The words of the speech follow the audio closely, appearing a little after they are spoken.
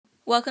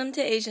Welcome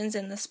to Asians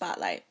in the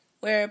Spotlight.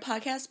 We're a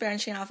podcast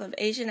branching off of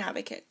Asian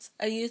Advocates,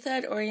 a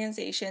youth-led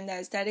organization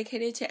that is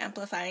dedicated to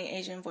amplifying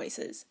Asian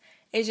voices.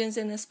 Asians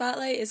in the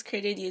Spotlight is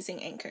created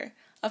using Anchor,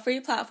 a free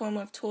platform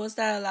with tools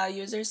that allow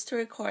users to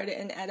record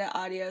and edit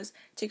audios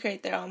to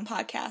create their own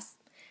podcasts.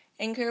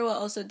 Anchor will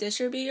also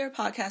distribute your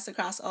podcast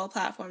across all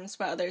platforms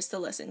for others to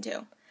listen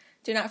to.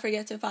 Do not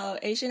forget to follow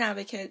Asian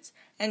Advocates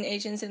and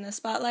Asians in the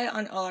Spotlight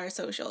on all our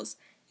socials,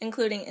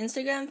 including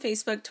Instagram,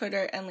 Facebook,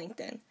 Twitter, and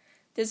LinkedIn.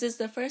 This is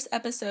the first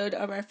episode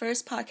of our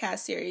first podcast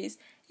series,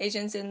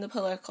 Asians in the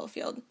Political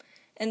Field.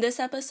 In this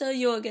episode,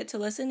 you will get to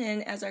listen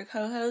in as our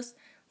co-hosts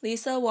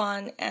Lisa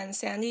Wan and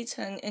Sandy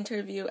Chen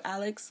interview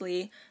Alex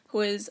Lee,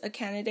 who is a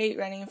candidate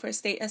running for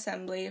State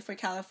Assembly for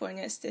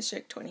California's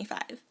District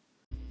 25.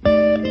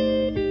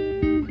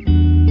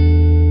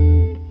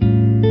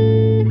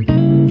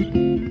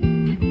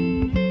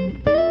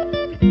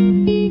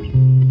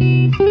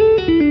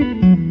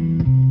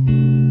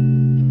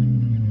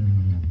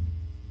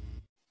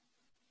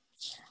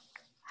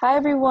 Hi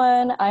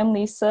everyone, I'm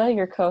Lisa,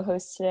 your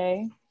co-host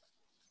today.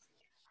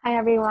 Hi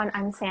everyone,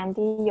 I'm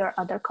Sandy, your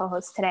other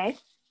co-host today.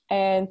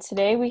 And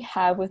today we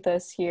have with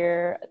us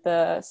here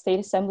the State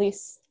Assembly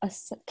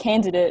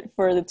candidate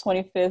for the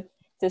 25th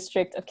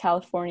District of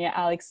California,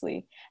 Alex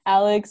Lee.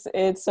 Alex,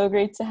 it's so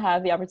great to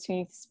have the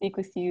opportunity to speak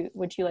with you.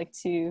 Would you like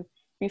to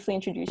briefly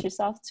introduce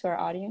yourself to our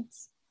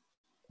audience?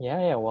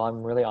 Yeah. Well,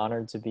 I'm really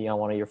honored to be on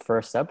one of your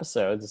first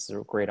episodes. This is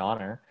a great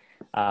honor.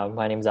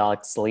 My name is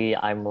Alex Lee.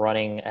 I'm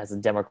running as a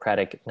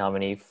Democratic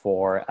nominee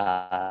for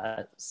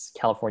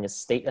California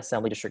State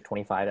Assembly District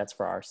 25. That's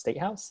for our state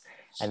house,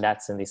 and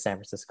that's in the San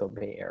Francisco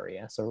Bay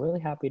Area. So really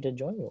happy to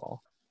join you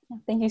all.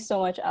 Thank you so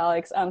much,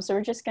 Alex. So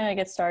we're just going to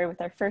get started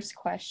with our first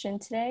question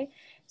today.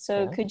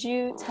 So Could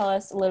you tell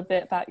us a little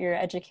bit about your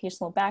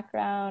educational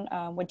background,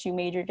 what you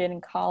majored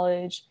in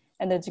college,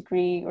 and the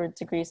degree or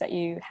degrees that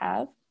you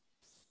have?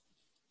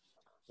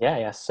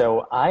 Yeah.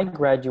 So I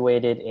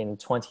graduated in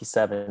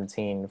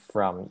 2017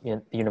 from the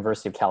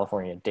University of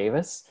California,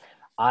 Davis.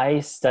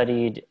 I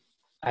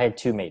had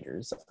two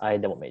majors. I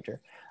had double major.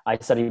 I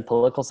studied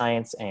political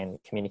science and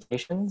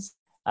communications.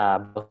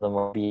 Both of them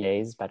were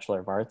BAs,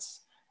 Bachelor of Arts.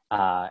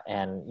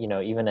 And,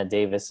 even at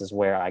Davis is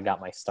where I got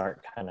my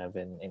start kind of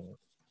in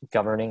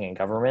governing and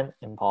government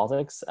in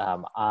politics.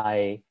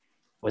 I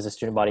was a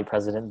student body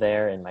president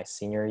there in my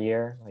senior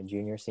year, my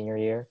senior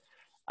year,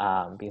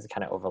 because it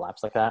kind of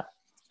overlaps like that.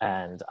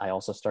 And I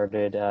also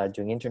started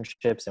doing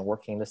internships and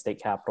working in the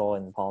state capitol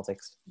and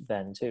politics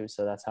then too.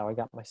 So that's how I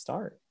got my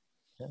start.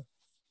 Yeah.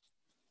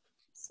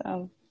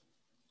 So,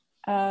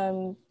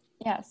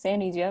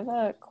 Sandy, do you have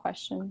a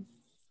question?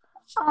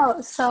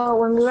 So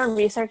when we were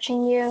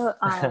researching you,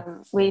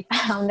 we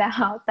found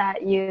out that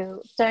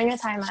during your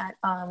time at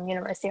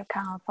University of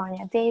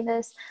California,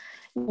 Davis,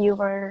 you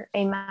were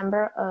a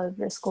member of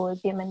your school's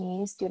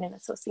Vietnamese Student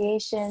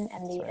Association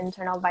and the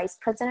internal vice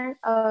president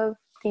of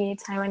the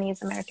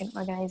Taiwanese American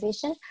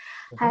Organization.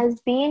 Mm-hmm.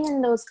 Has being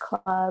in those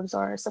clubs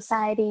or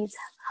societies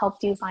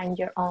helped you find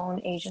your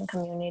own Asian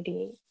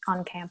community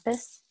on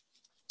campus?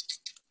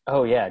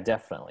 Oh yeah,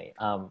 definitely.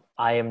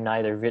 I am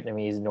neither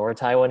Vietnamese nor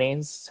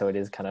Taiwanese, so it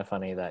is kind of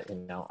funny that,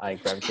 I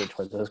gravitate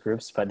towards those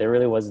groups, but there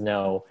really was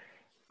no,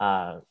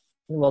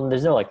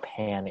 there's no like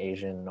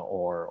Pan-Asian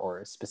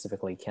or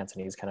specifically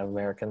Cantonese kind of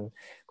American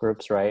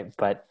groups, right?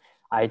 But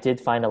I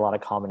did find a lot of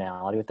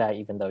commonality with that,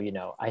 even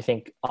though, I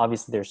think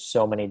obviously there's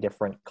so many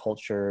different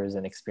cultures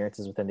and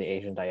experiences within the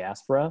Asian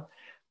diaspora,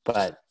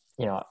 but,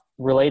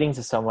 relating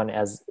to someone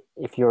as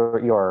if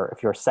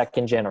you're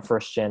second gen or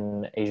first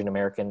gen Asian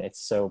American,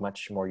 it's so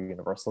much more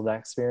universal, that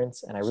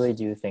experience. And I really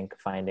do think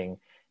finding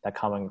that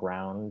common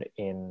ground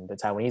in the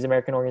Taiwanese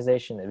American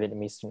Organization, the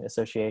Vietnamese Student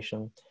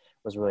Association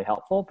was really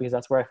helpful, because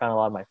that's where I found a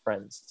lot of my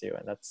friends too.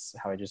 And that's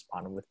how I just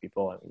bonded with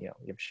people. And, you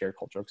have shared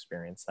cultural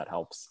experience that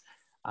helps.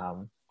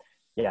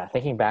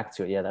 Thinking back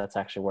to it, that's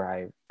actually where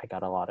I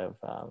got a lot of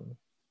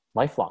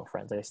lifelong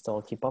friends I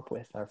still keep up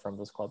with are from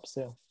those clubs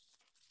too.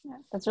 Yeah,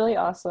 that's really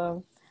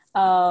awesome.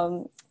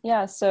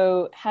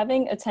 So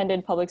having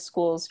attended public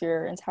schools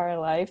your entire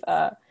life,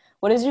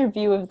 what is your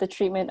view of the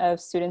treatment of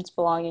students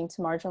belonging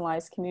to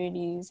marginalized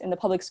communities in the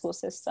public school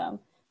system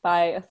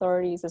by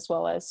authorities as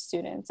well as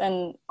students?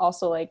 And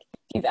also, like,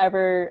 if you've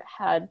ever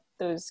had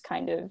those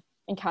kind of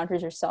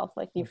encounters yourself,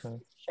 like you've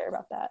shared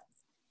about that.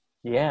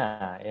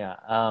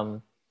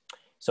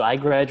 So I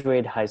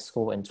graduated high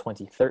school in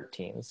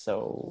 2013,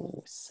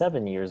 so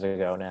 7 years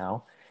ago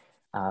now.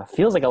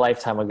 Feels like a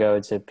lifetime ago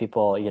to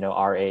people,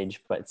 our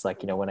age, but it's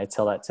like, when I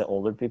tell that to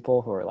older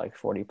people who are like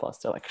 40 plus,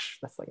 they're like,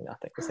 that's like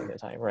nothing, it's like a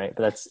time, right?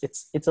 But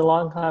it's a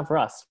long time for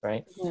us,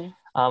 right?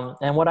 Mm-hmm.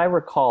 And what I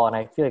recall, and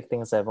I feel like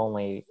things have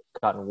only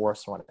gotten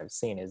worse from what I've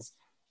seen, is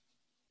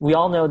we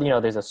all know,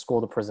 there's a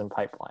school to prison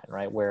pipeline,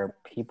 right? Where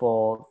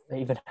people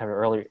even have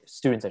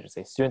students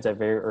at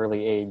very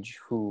early age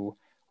who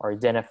are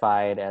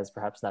identified as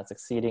perhaps not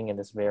succeeding in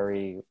this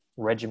very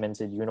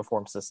regimented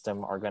uniform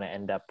system are going to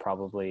end up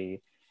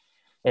probably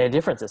in a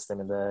different system,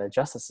 in the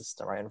justice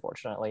system, right,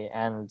 unfortunately.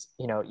 And,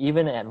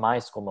 even at my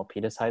school,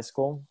 Milpitas High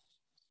School,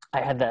 I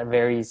had that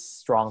very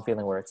strong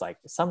feeling where it's like,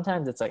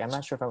 sometimes it's like, I'm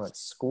not sure if I'm at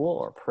school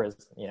or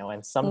prison, you know,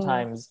 and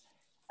sometimes,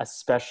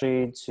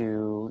 especially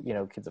to, you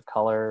know, kids of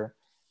color,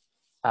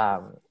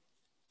 when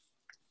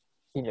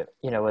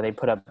they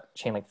put up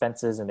chain link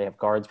fences and they have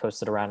guards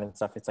posted around and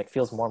stuff, it's like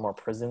feels more and more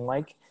prison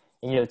like.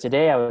 And, you know,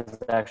 today I was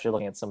actually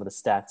looking at some of the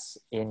stats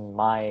in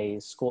my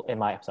school, in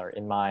my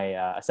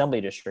assembly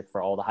district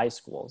for all the high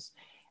schools,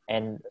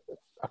 and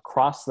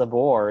across the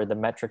board, the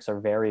metrics are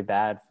very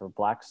bad for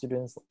Black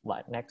students,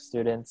 Latinx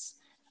students.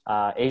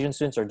 Asian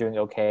students are doing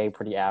okay,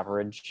 pretty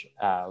average,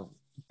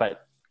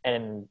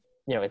 and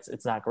you know,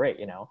 it's not great,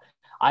 you know.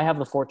 I have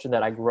the fortune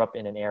that I grew up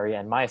in an area,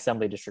 and my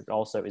assembly district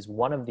also is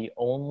one of the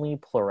only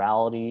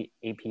plurality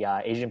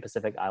API, Asian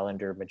Pacific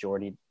Islander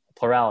majority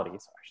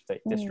pluralities, I should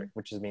say, district,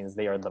 which means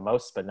they are the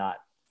most, but not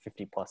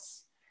 50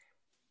 plus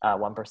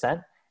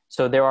 1%.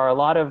 So there are a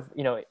lot of,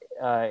 you know,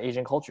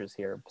 Asian cultures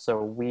here.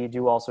 So we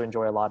do also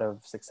enjoy a lot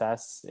of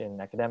success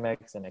in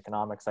academics and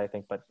economics, I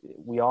think, but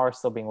we are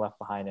still being left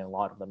behind in a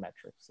lot of the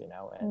metrics, you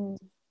know, and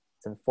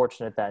it's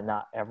unfortunate that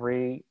not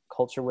every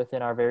culture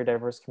within our very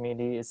diverse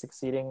community is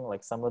succeeding.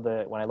 Like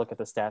when I look at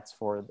the stats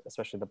for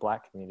especially the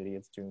Black community,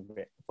 it's doing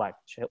Black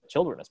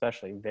children,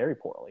 especially, very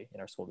poorly in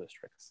our school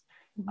districts.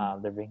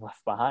 They're being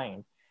left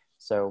behind.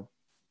 So,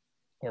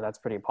 you know, that's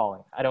pretty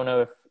appalling. I don't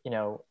know if, you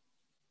know,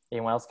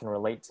 anyone else can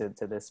relate to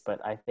this,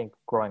 but I think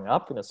growing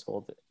up in the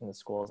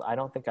schools, I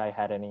don't think I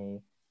had any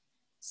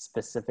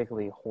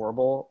specifically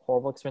horrible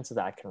experiences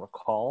that I can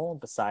recall,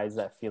 besides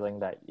that feeling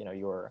that, you know,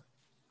 you're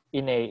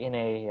in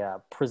a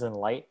prison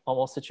light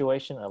almost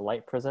situation, a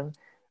light prison.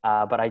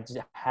 But I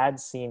had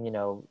seen, you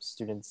know,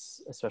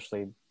 students,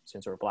 especially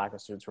students who were Black or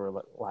students who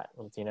were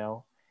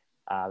Latino,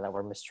 that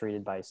were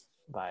mistreated by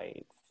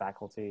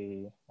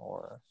faculty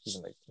or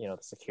even the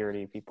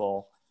security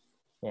people.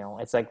 You know,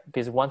 it's like,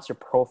 because once you're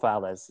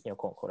profiled as, you know,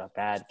 quote unquote, a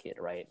bad kid,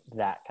 right,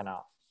 that kind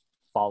of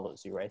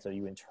follows you, right? So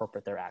you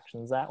interpret their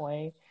actions that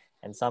way.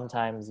 And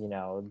sometimes, you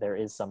know, there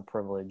is some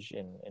privilege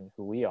in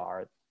who we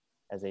are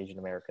as Asian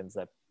Americans,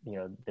 that, you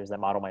know, there's that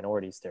model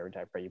minority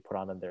stereotype, right? You put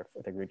on them, they're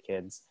good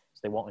kids, so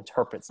they won't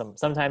interpret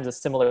sometimes a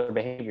similar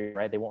behavior,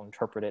 right? They won't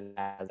interpret it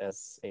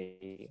as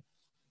a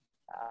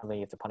you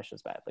have to punish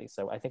us badly.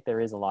 So I think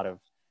there is a lot of,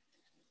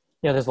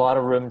 you know, there's a lot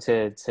of room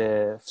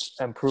to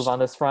improve on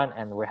this front,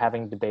 and we're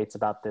having debates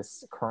about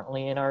this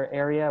currently in our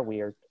area.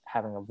 We are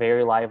having a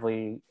very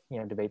lively, you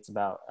know, debates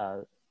about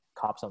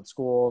cops on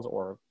schools,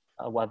 or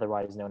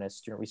otherwise known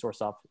as campus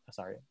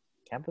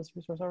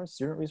resource officers,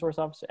 student resource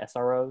officers,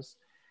 SROs,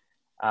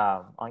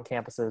 on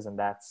campuses, and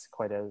that's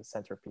quite a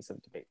centerpiece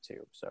of debate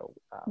too. So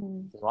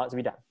there's a lot to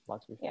be done.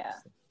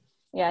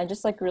 Yeah.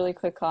 Just like really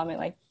quick comment,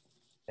 like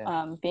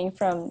being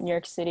from New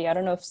York City, I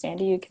don't know if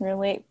Sandy, you can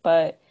relate,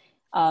 but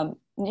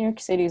New York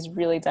City is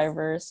really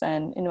diverse,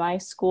 and in my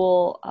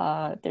school,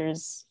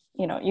 there's,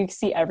 you know, you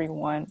see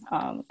everyone,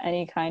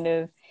 any kind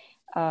of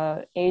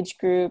age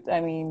group. I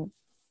mean,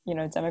 you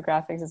know,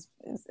 demographics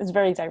is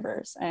very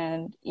diverse,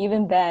 and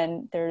even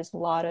then, there's a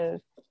lot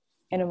of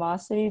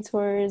animosity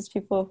towards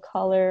people of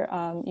color,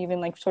 even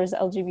like towards the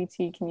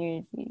LGBT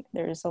community.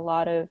 There's a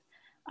lot of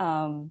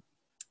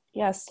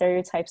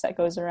stereotypes that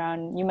goes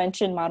around. You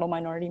mentioned model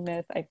minority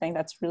myth. I think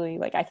that's really,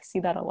 like, I see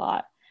that a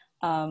lot.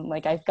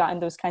 Like, I've gotten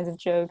those kinds of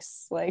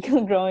jokes, like,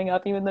 growing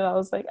up, even though I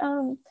was like,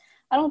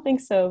 I don't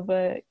think so,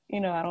 but, you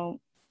know,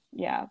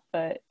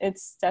 but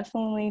it's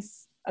definitely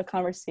a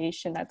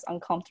conversation that's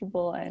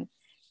uncomfortable and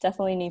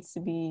definitely needs to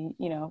be,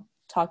 you know,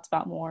 talked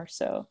about more.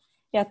 So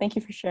yeah, thank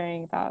you for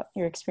sharing about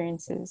your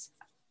experiences.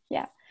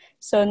 Yeah.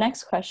 So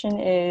next question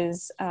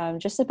is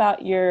just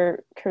about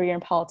your career in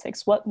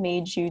politics. What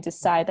made you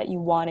decide that you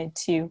wanted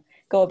to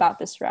go about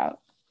this route?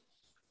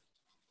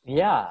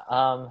 Yeah.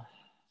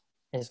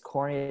 As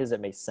corny as it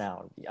may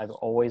sound, I've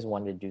always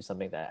wanted to do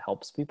something that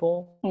helps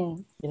people.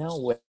 You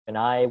know, when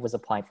I was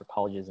applying for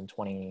colleges in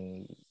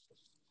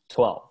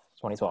 2012,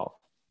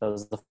 that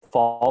was the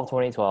fall of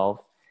 2012.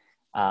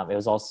 It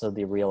was also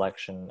the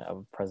re-election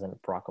of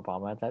President Barack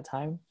Obama at that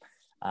time.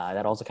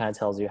 That also kind of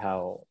tells you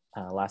how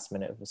last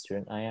minute of a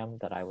student I am,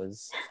 that I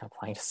was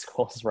applying to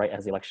schools right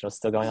as the election was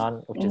still going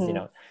on, which is, you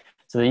know,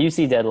 so the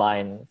UC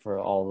deadline for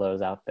all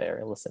those out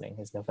there listening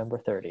is November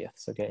 30th.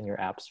 So get in your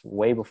apps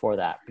way before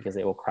that, because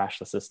it will crash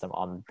the system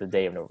on the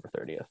day of November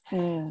 30th.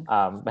 And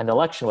the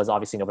election was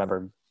obviously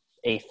November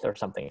 8th or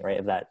something, right,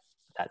 at that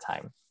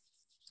time.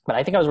 But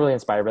I think I was really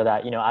inspired by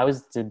that. You know, I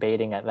was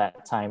debating at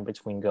that time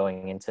between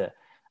going into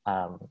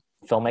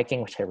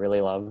filmmaking, which I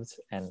really loved,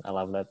 and I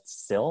love that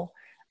still.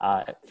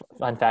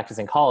 Fun fact is,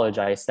 in college,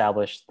 I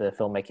established the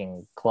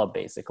filmmaking club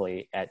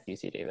basically at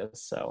UC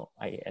Davis. So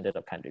I ended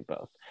up kind of doing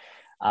both.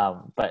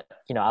 But,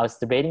 you know, I was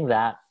debating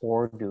that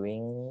or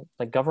doing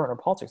like government or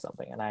politics or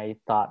something. And I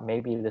thought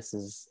maybe this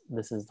is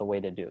the way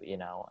to do, you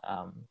know,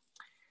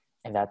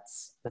 and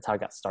that's how I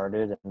got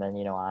started. And then,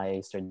 you know,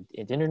 I started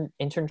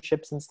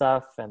internships and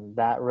stuff, and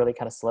that really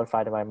kind of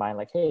solidified in my mind,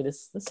 like, hey,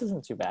 this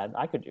isn't too bad.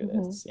 I could do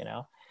this, you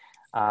know?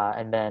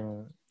 And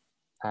then,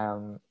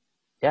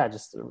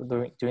 just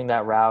doing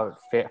that route,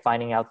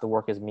 finding out the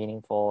work is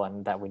meaningful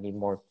and that we need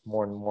more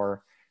and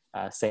more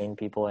sane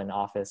people in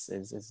office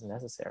is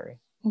necessary.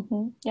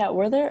 Mm-hmm. Yeah.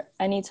 Were there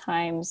any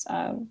times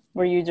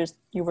where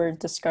you were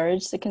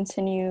discouraged to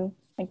continue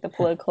like the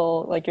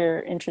political, like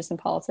your interest in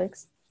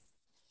politics?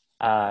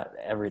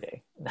 Every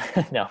day.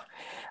 No,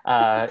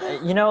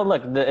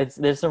 look,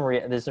 there's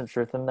some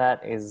truth in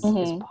that. Is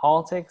Mm-hmm.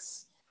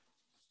 politics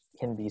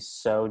can be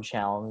so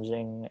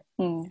challenging,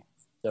 Mm.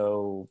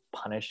 so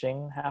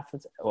punishing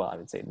well, I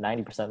would say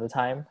 90% of the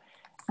time.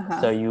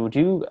 Uh-huh.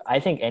 So I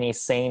think any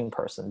sane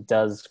person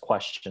does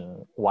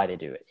question why they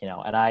do it,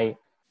 and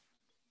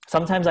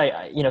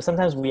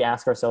sometimes we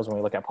ask ourselves when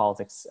we look at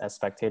politics as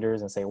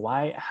spectators and say,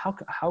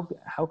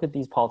 how could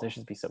these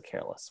politicians be so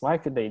careless? Why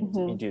could they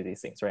Mm-hmm. do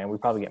these things, right? And we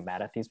probably get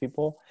mad at these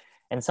people.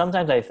 And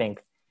sometimes I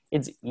think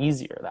it's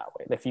easier that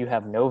way. If you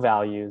have no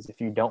values, if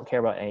you don't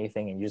care about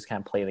anything and you just kind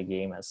of play the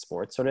game as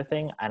sports sort of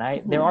thing. And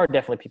Mm-hmm. there are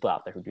definitely people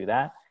out there who do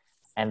that.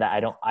 And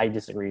I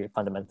disagree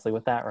fundamentally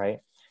with that, right?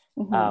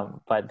 Mm-hmm.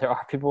 But there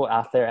are people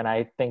out there, and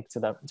I think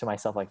to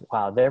myself, like,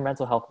 wow, their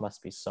mental health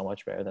must be so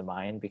much better than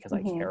mine because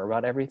I Mm-hmm. care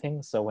about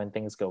everything. So when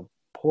things go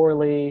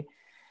poorly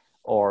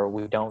or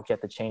we don't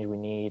get the change we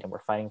need and we're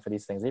fighting for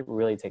these things, it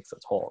really takes a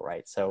toll,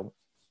 right? So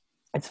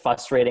it's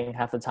frustrating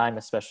half the time,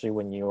 especially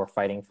when you are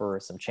fighting for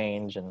some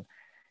change, and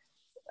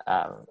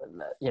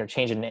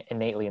change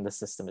innately in the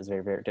system is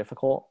very, very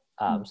difficult.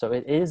 So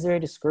it is very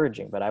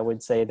discouraging, but I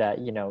would say that,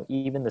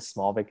 even the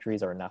small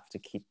victories are enough to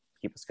keep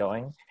us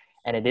going.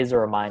 And it is a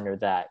reminder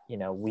that,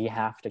 we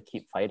have to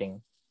keep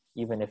fighting,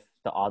 even if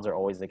the odds are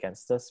always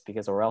against us,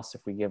 because or else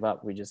if we give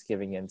up, we're just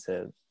giving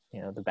into,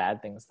 the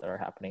bad things that are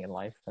happening in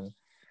life. And,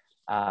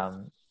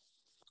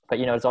 but,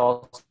 it's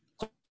also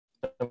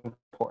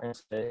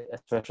important,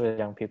 especially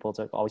young people,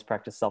 to always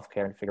practice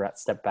self-care and figure out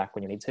step back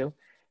when you need to.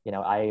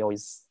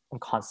 I'm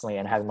constantly,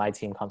 and having my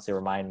team constantly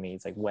remind me,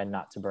 it's like when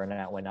not to burn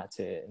out, when not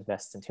to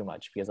invest in too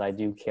much, because I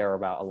do care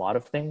about a lot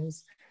of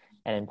things.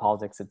 And in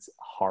politics, it's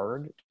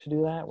hard to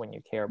do that when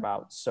you care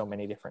about so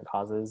many different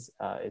causes.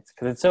 It's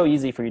because it's so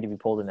easy for you to be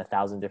pulled in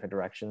 1,000 different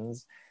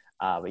directions.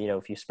 But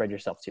if you spread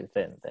yourself too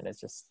thin, then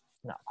it's just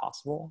not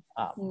possible.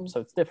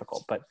 So it's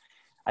difficult, but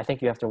I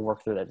think you have to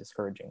work through that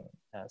discouraging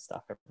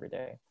stuff every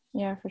day.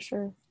 Yeah, for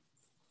sure.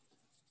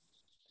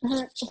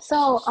 Mhm.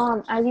 So,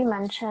 as you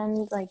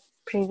mentioned, like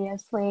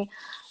previously,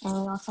 and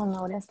we also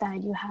noticed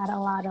that you had a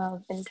lot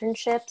of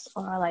internships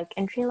or like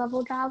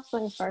entry-level jobs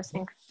when you first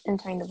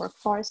entering the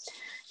workforce. Do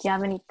you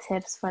have any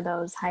tips for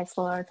those high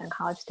schoolers and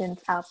college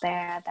students out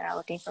there that are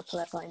looking for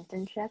political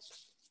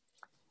internships?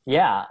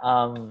 Yeah,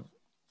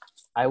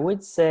 I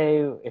would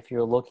say if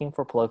you're looking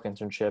for political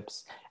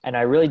internships, and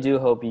I really do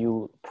hope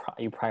you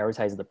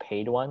prioritize the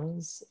paid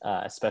ones,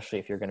 especially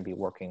if you're going to be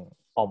working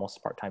almost a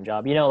part-time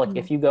job.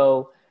 If you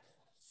go,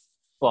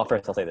 well,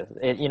 first I'll say this,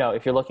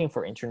 if you're looking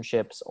for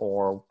internships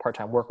or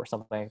part-time work or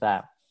something like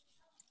that,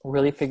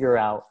 really figure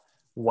out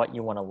what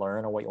you want to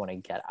learn or what you want to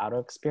get out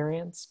of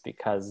experience,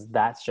 because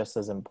that's just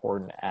as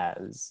important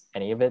as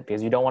any of it,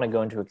 because you don't want to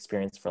go into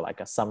experience for like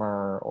a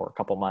summer or a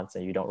couple months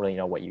and you don't really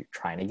know what you're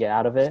trying to get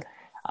out of it.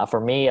 For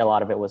me, a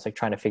lot of it was like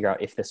trying to figure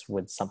out if this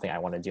was something I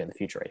want to do in the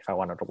future, right? If I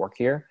wanted to work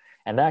here.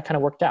 And that kind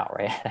of worked out,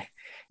 right?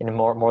 In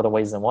more the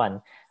ways than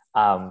one.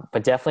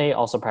 But definitely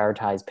also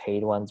prioritize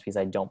paid ones, because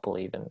I don't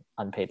believe in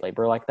unpaid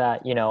labor like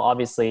that.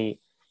 Obviously,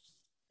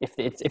 if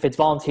it's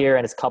volunteer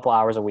and it's a couple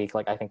hours a week,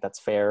 like I think that's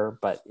fair.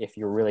 But if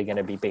you're really going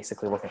to be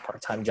basically working a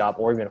part-time job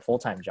or even a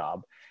full-time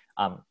job,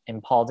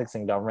 in politics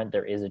and government,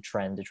 there is a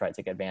trend to try to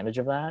take advantage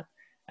of that.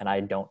 And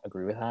I don't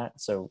agree with that.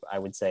 So I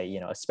would say,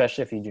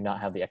 especially if you do not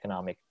have the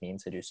economic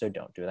means to do so,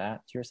 don't do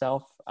that to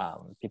yourself.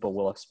 People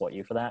will exploit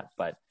you for that,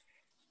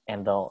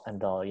 and they'll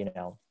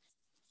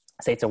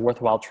say it's a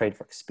worthwhile trade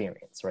for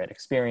experience, right?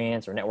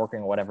 Experience or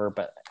networking or whatever.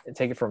 But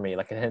take it from me,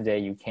 like at the end of the day,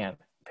 you can't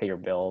pay your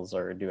bills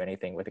or do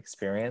anything with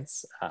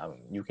experience.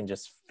 You can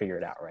just figure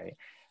it out, right?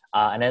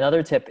 And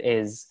another tip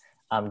is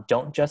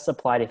don't just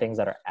apply to things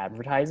that are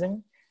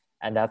advertising.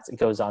 And that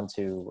goes on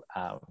to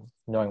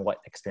knowing what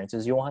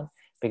experiences you want.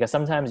 Because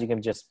sometimes you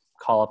can just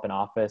call up an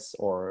office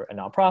or a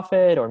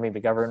nonprofit or maybe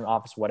a government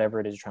office, whatever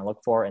it is you're trying to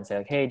look for, and say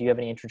like, hey, do you have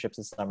any internships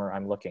this summer?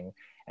 I'm looking.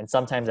 And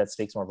sometimes that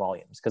speaks more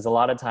volumes, because a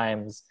lot of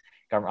times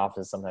government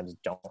offices sometimes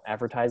don't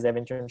advertise they have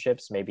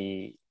internships,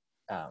 maybe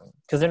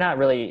because they're not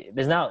really,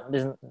 there's not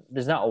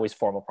always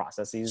formal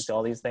processes to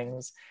all these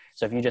things.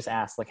 So if you just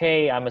ask like,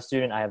 hey, I'm a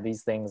student, I have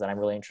these things and I'm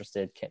really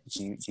interested,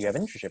 do you have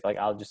an internship? Like,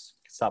 I'll just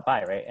stop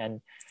by, right? And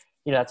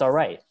that's all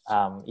right,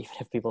 even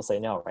if people say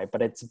no, right?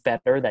 But it's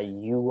better that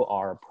you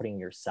are putting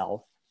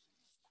yourself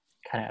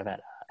kind of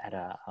at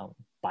a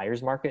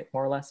buyer's market,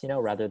 more or less,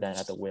 rather than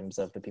at the whims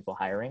of the people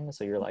hiring.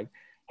 So you're like,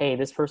 hey,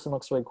 this person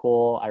looks really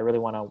cool, I really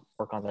want to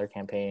work on their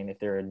campaign. If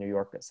they're a New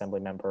York Assembly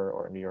member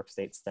or a New York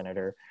State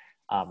senator,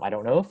 I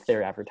don't know if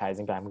they're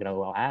advertising, but I'm going to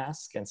go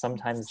ask. And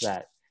sometimes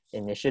that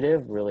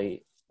initiative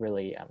really,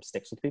 really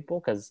sticks with people,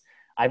 because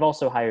I've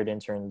also hired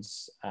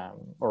interns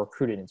or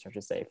recruited interns, I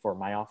should say, for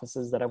my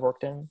offices that I've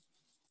worked in.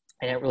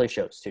 And it really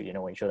shows too,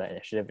 when you show that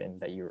initiative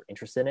and that you're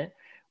interested in it,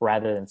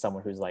 rather than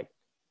someone who's like,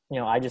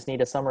 I just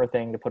need a summer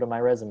thing to put on my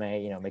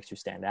resume, makes you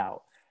stand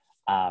out.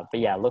 But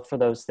yeah, look for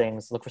those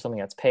things. Look for something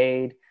that's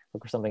paid.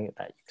 Look for something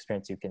that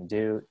experience you can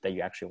do that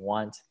you actually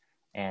want,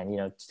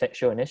 and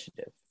show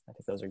initiative. I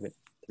think those are good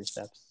 3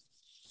 steps.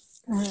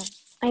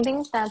 I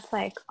think that's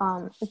like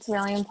it's a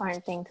really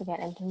important thing to get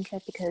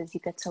internship because you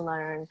get to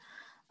learn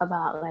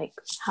about like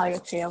how your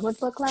career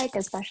would look like,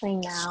 especially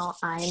now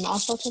I'm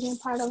also taking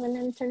part of an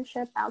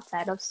internship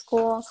outside of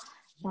school,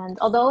 and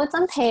although it's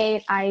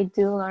unpaid, I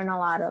do learn a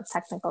lot of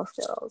technical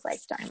skills like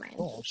during my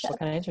internship. What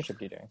kind of internship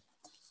do you do?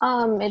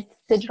 It's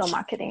digital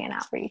marketing and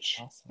outreach.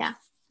 Awesome. Yeah.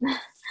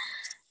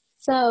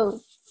 So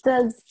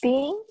does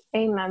being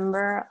Asian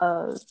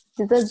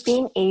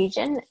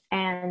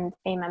and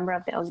a member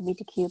of the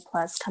LGBTQ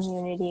plus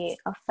community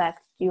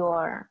affect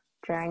your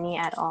journey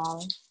at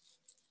all?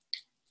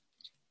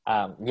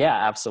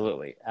 Yeah,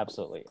 absolutely.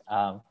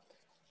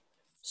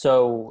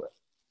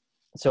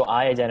 So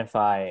I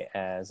identify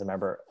as a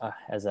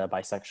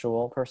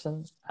bisexual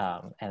person,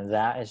 and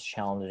that is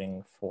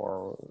challenging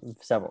for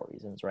several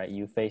reasons, right?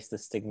 You face the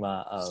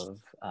stigma of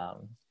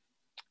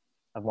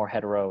more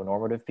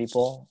heteronormative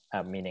people,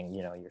 meaning,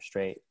 you're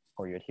straight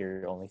or you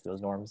adhere only to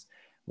those norms,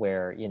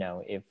 where,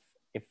 if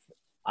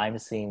I'm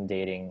seen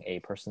dating a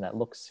person that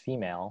looks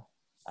female,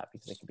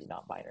 because it can be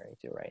non-binary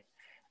too, right?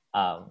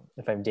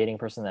 If I'm dating a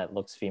person that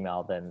looks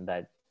female, then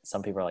that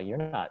some people are like, you're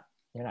not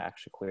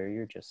actually queer,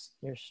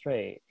 you're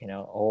straight,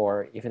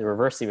 or if the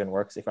reverse even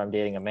works, if I'm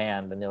dating a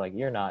man, then they're like,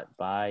 you're not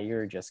bi,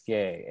 you're just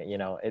gay,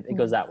 it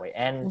goes that way.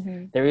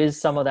 And there is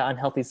some of that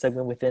unhealthy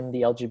segment within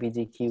the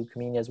LGBTQ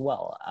community as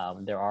well.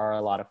 There are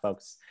a lot of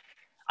folks,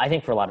 I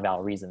think for a lot of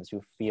valid reasons,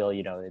 who feel,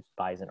 that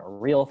bi isn't a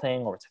real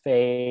thing, or it's a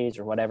phase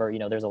or whatever.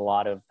 There's a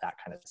lot of that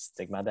kind of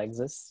stigma that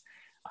exists.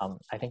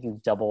 I think you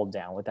double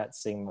down with that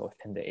stigma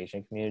within the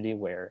Asian community,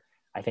 where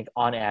I think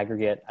on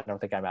aggregate, I don't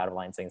think I'm out of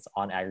line saying it's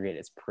on aggregate,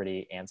 it's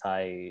pretty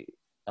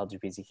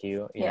anti-LGBTQ,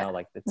 you know,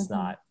 like it's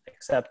not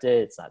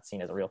accepted, it's not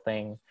seen as a real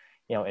thing.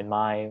 In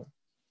my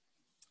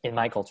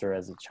culture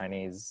as a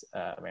Chinese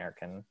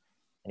American,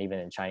 and even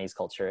in Chinese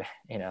culture,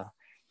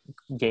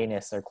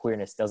 gayness or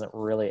queerness doesn't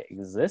really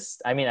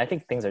exist. I mean, I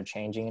think things are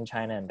changing in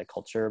China and the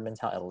culture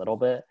mentality a little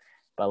bit,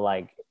 but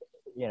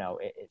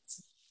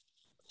it's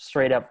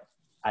straight up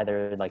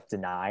either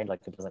denied, like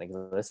it doesn't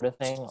exist sort of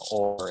thing,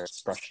 or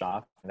it's brushed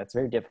off, and that's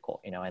very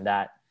difficult, and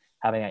that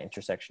having that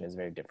intersection is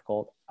very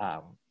difficult.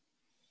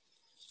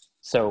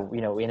 So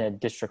in a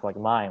district like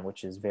mine,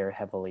 which is very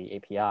heavily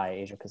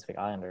API, Asian Pacific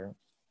Islander,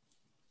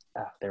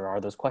 there are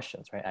those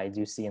questions, right? I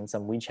do see in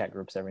some WeChat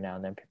groups every now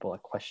and then people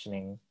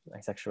questioning my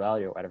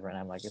sexuality or whatever, and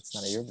I'm like, it's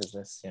none of your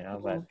business,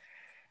 but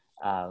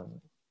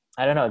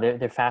I don't know.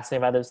 They're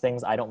fascinated by those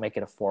things. I don't make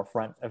it a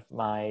forefront of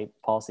my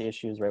policy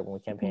issues, right? When we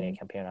campaign, I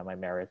campaign on my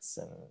merits,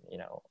 and,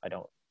 I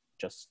don't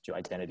just do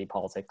identity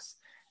politics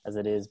as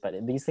it is, but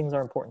these things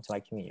are important to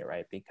my community,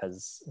 right?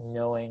 Because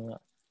knowing,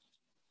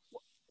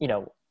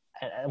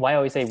 why I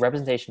always say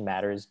representation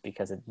matters,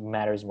 because it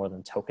matters more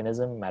than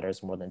tokenism,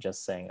 matters more than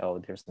just saying, oh,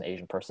 there's an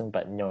Asian person,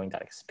 but knowing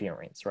that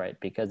experience, right?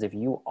 Because if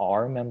you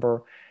are a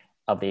member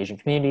of the Asian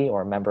community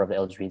or a member of the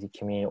LGBT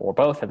community, or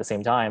both at the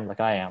same time, like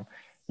I am,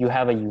 you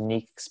have a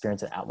unique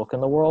experience and outlook in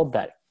the world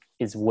that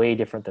is way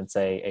different than,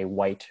 say, a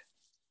white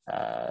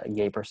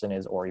gay person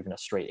is, or even a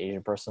straight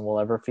Asian person will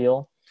ever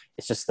feel.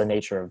 It's just the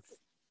nature of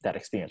that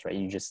experience, right?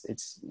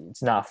 It's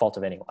not a fault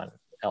of anyone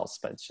else,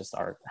 but it's just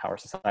how our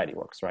society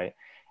works, right?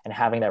 And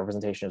having that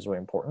representation is really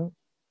important.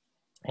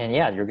 And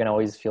yeah, you're gonna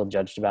always feel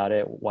judged about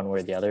it one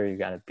way or the other. You're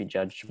gonna be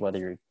judged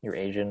whether you're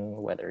Asian,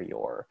 whether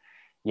you're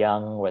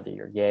young, whether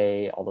you're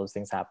gay. All those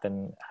things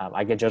happen.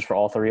 I get judged for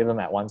all 3 of them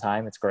at one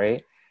time. It's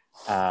great.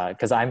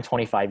 Because I'm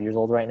 25 years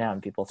old right now,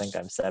 and people think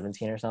I'm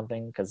 17 or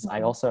something, because I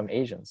also am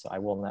Asian, so I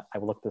will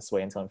look this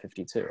way until I'm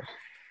 52.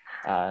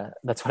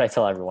 That's what I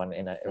tell everyone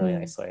in a really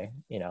nice way.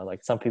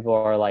 Some people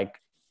are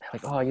like,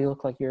 oh, you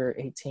look like you're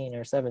 18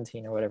 or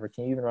 17 or whatever,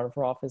 can you even run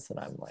for office? And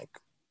I'm like,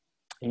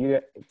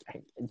 do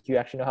you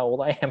actually know how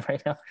old I am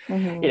right now?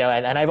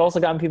 And I've also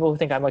gotten people who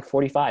think I'm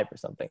 45 or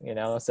something,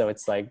 so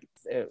it's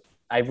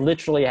I've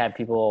literally had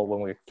people,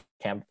 when we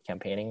were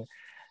campaigning,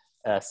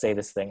 say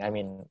this thing. I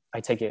mean,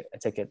 I take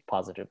it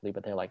positively,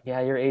 but they're like,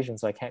 yeah, you're Asian,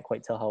 so I can't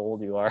quite tell how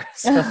old you are.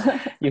 So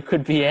you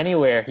could be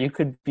anywhere. You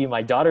could be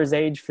my daughter's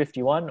age,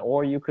 51,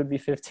 or you could be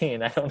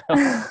 15. I don't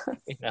know.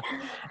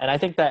 And I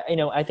think that,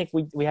 I think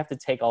we have to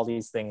take all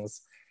these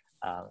things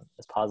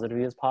as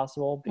positively as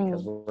possible,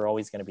 because we're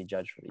always going to be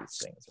judged for these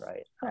things,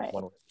 right? Right.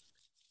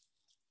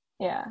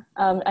 Yeah.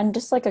 And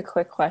just a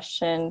quick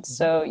question.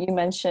 So you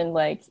mentioned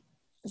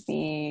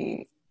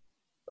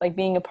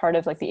being a part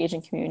of the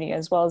Asian community,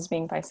 as well as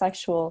being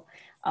bisexual,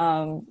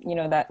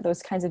 that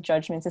those kinds of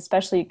judgments,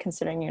 especially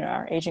considering,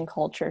 our Asian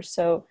culture.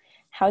 So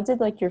how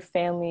did your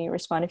family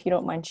respond, if you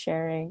don't mind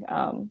sharing,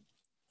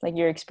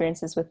 your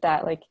experiences with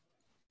that?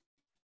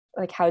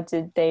 How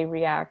did they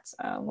react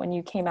when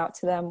you came out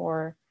to them,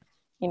 or,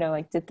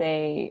 did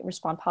they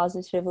respond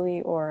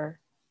positively, or?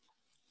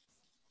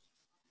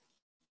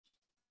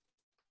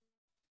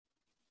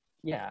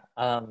 Yeah.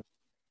 I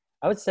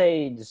would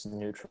say just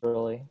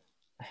neutrally.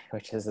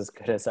 which is as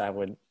good as I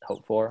would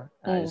hope for.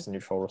 Just a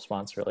neutral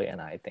response, really.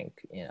 And I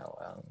think,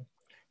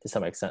 to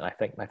some extent, I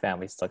think my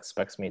family still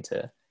expects me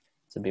to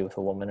be with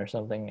a woman or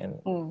something.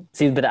 And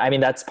see, but I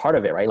mean, that's part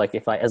of it, right? Like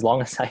as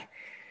long as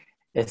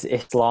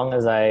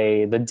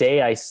the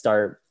day I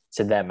start,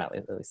 to them at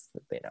least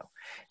they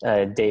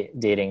know,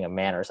 dating a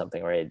man or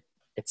something, right?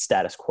 It's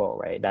status quo,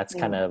 right? That's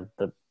kind of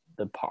the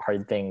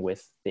hard thing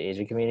with the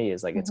Asian community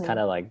is like, it's kind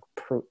of like,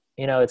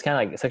 it's kind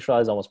of like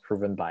sexuality is almost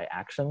proven by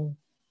action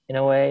in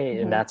a way.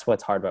 And that's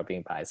what's hard about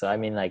being bi. So, I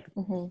mean, like,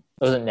 it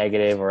wasn't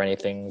negative or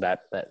anything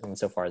that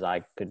insofar as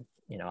I could,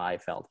 I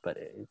felt, but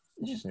it's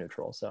just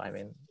neutral. So, I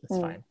mean, it's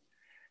fine.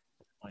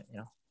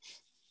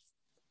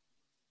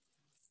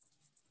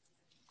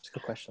 It's a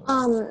good question.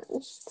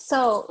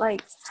 So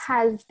like,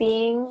 has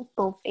being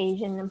both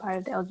Asian and part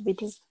of the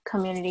LGBT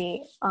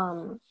community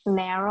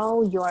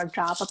narrow your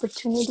job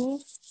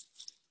opportunities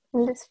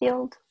in this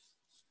field?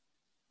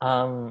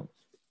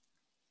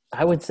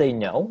 I would say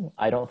no.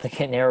 I don't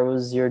think it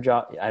narrows your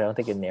job. I don't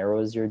think it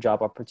narrows your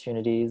job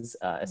opportunities,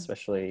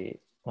 especially,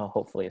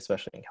 hopefully,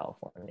 especially in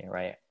California,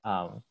 right?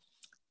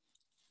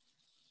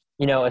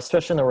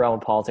 Especially in the realm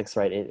of politics,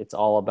 right? It's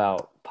all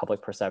about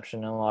public perception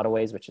in a lot of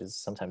ways, which is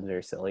sometimes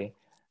very silly.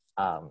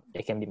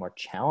 It can be more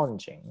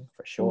challenging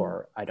for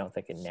sure. I don't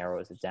think it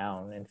narrows it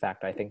down. In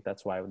fact, I think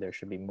that's why there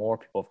should be more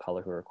people of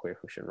color who are queer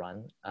who should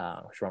run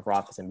for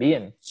office and be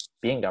in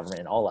government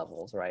in all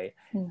levels, right?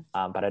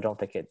 But I don't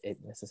think it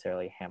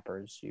necessarily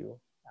hampers you.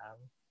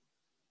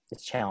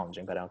 It's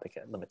challenging, but I don't think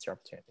it limits your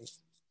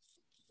opportunities.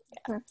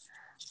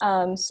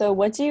 Yeah. So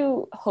what do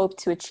you hope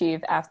to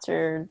achieve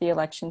after the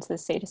election to the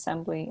state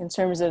assembly in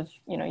terms of,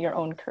 your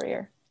own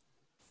career?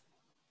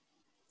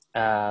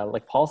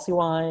 Like policy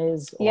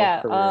wise?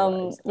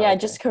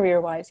 Just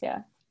career wise.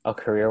 Yeah. Oh,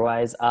 career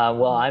wise.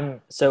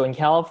 Well, so in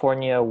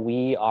California,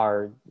 we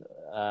are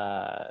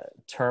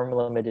term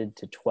limited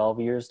to 12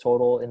 years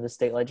total in the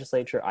state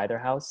legislature, either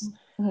house.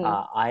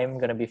 I'm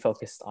going to be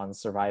focused on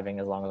surviving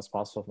as long as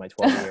possible with my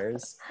 12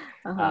 years,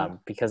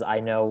 because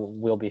I know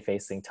we'll be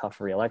facing tough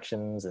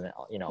re-elections and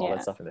all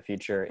that stuff in the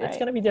future. Right. It's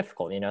going to be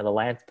difficult.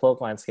 The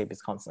political landscape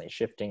is constantly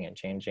shifting and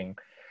changing.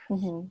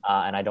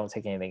 And I don't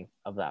take anything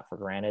of that for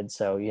granted.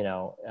 So,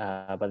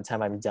 by the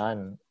time I'm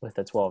done with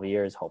the 12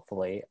 years,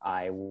 hopefully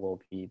I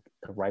will be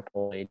the ripe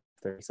old age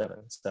of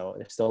 37. So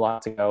there's still a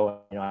lot to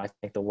go. I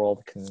think the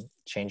world can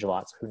change a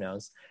lot, so who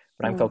knows?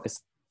 But I'm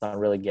focused on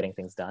really getting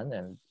things done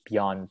and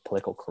beyond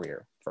political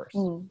career first,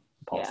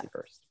 policy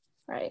first.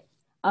 Right.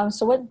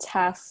 So what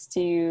tasks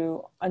do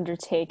you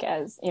undertake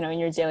as, in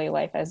your daily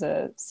life as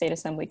a state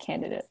assembly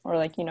candidate, or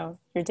like, your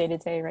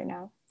day-to-day right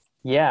now?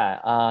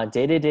 Yeah,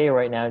 day-to-day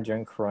right now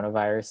during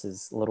coronavirus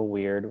is a little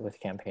weird with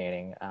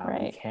campaigning.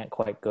 You can't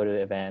quite go to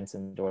events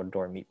and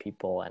door-to-door meet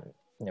people. And,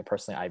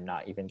 personally, I'm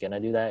not even going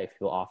to do that if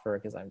people offer,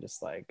 because I'm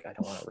just like, I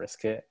don't want to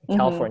risk it. In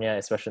California,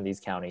 especially in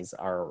these counties,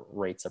 our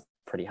rates are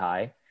pretty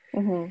high.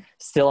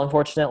 Still,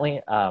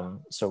 unfortunately.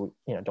 So,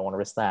 don't want to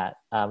risk that.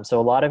 So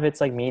a lot of it's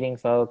like meeting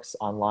folks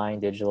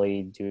online,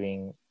 digitally,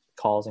 doing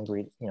calls and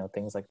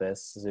things like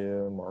this,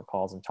 Zoom or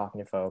calls and talking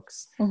to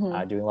folks,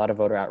 doing a lot of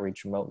voter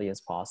outreach remotely as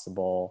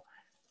possible.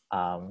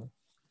 Like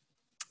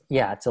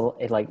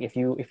if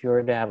you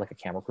were to have like a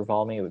camera crew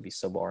follow me, it would be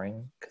so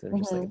boring, because it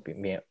would just like be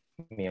me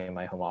in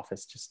my home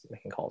office just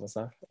making calls and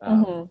stuff.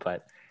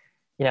 But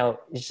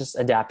it's just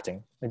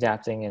adapting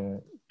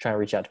and trying to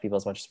reach out to people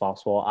as much as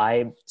possible.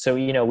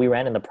 We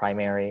ran in the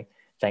primary,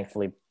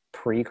 thankfully,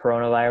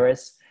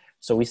 pre-coronavirus.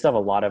 So we still have a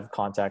lot of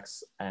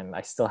contacts, and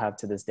I still have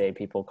to this day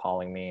people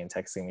calling me and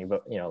texting me,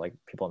 but like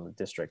people in the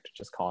district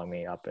just calling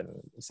me up and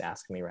just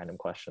asking me random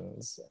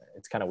questions.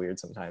 It's kind of weird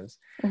sometimes,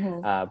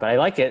 but I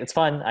like it. It's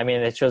fun. I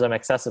mean, it shows I'm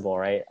accessible,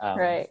 right?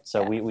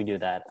 So we do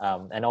that.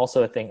 And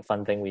also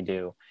fun thing we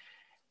do,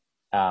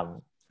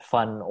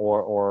 fun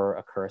or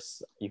a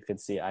curse, you could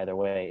see either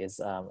way,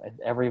 is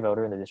every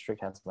voter in the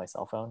district has my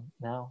cell phone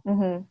now,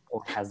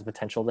 or has the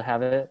potential to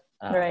have it,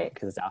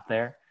 because it's out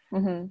there.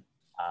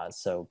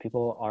 So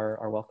people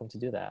are welcome to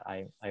do that.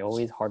 I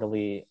always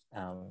heartily,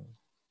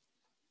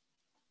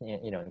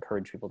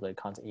 encourage people to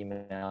contact,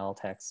 email,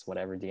 text,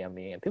 whatever, DM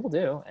me, and people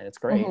do, and it's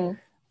great,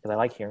 because I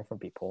like hearing from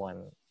people.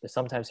 And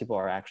sometimes people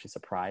are actually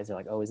surprised. They're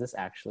like, "Oh, is this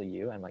actually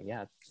you?" I'm like,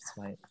 "Yeah, it's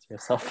your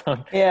cell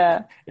phone."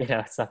 Yeah.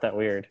 It's not that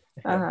weird.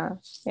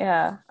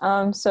 Yeah.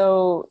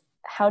 So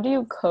how do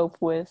you cope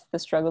with the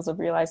struggles of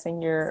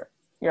realizing your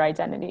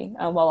identity,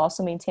 while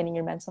also maintaining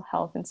your mental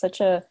health in such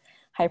a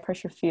high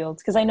pressure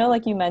fields? Because I know,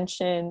 like you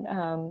mentioned,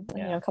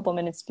 a couple of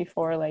minutes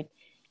before, like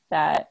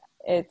that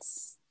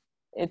it's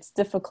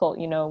difficult,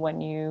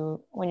 when you're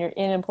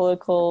in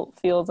political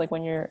fields, like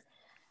when you're,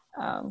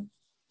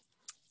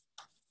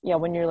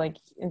 when you're like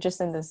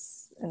just in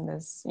this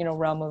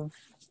realm of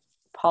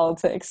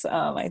politics.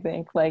 I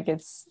think like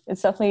it's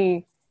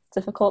definitely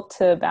difficult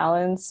to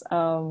balance,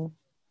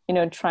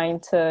 trying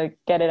to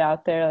get it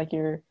out there, like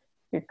your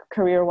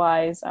career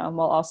wise, while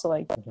also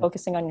like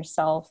focusing on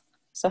yourself.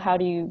 So how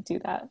do you do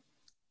that?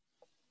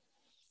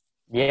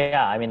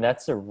 Yeah, I mean,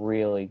 that's a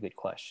really good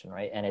question,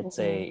 right? And it's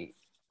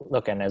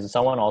look, and as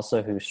someone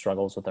also who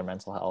struggles with their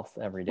mental health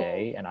every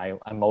day, and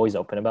I'm always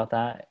open about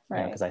that,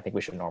 Right. because I think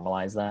we should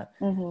normalize that.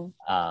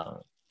 Mm-hmm.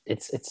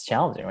 It's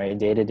challenging, right?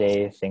 Day to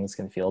day, things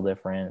can feel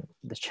different.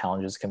 The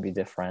challenges can be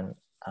different.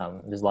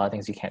 There's a lot of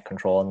things you can't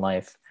control in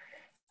life.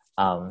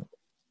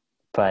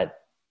 But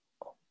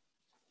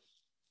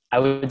I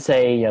would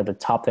say, you know, the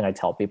top thing I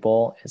tell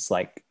people is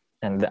like,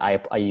 and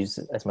I use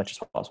it as much as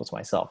possible to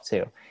myself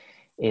too,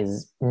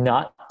 is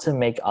not to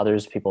make other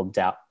people's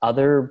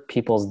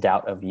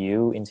doubt of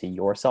you into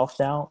your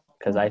self-doubt.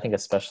 Because I think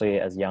especially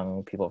as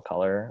young people of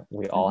color,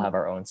 we all have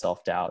our own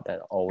self-doubt that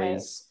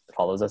always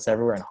follows us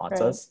everywhere and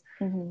haunts us.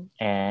 Mm-hmm.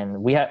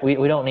 And we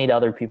don't need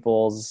other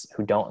people's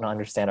who don't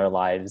understand our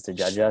lives to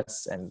judge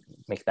us and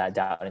make that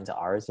doubt into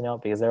ours, you know,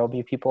 because there will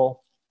be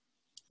people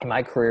in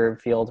my career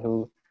field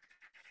who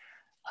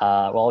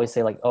will always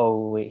say like,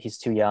 oh, wait, he's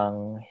too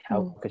young.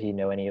 How could he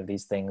know any of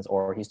these things?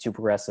 Or he's too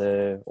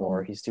progressive,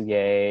 or he's too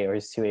gay, or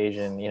he's too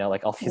Asian, you know,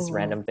 like all these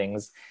random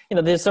things. You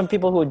know, there's some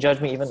people who would judge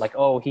me even like,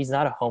 oh, he's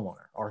not a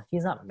homeowner, or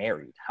he's not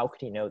married. How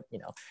could he know, you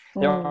know?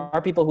 There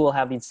are people who will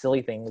have these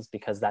silly things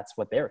because that's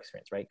what their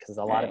experience, right? Because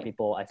a lot of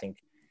people, I think,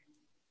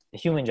 the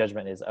human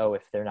judgment is, oh,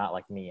 if they're not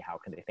like me, how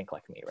can they think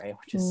like me, right?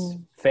 Which is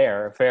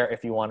fair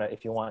if you want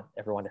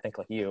everyone to think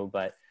like you,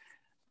 but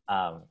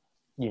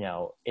you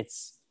know,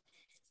 it's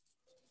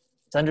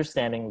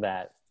understanding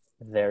that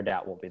their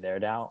doubt will be their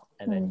doubt,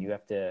 and then you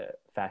have to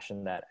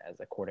fashion that as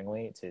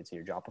accordingly to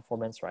your job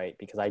performance, right?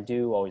 Because I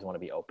do always want to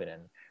be open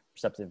and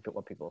receptive to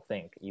what people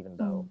think, even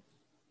though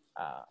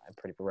I'm a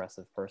pretty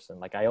progressive person.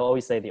 Like I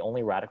always say, the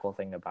only radical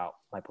thing about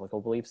my political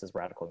beliefs is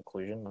radical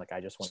inclusion. Like I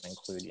just want to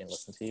include and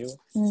listen to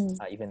you,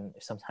 even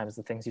if sometimes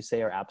the things you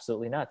say are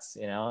absolutely nuts,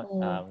 you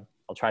know.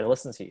 I'll try to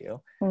listen to you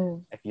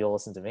if you'll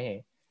listen to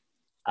me.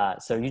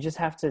 So you just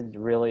have to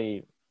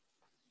really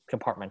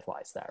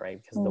compartmentalize that,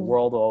 right? Because the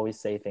world will always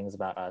say things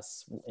about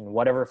us in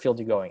whatever field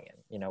you're going in,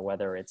 you know,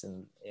 whether it's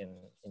in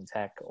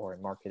tech or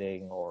in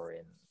marketing or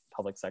in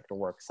public sector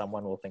work.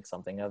 Someone will think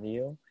something of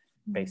you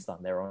based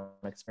on their own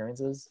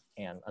experiences,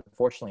 and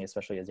unfortunately,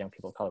 especially as young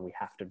people of color, we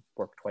have to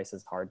work twice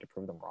as hard to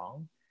prove them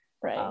wrong,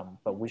 right?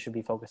 But we should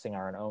be focusing on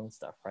our own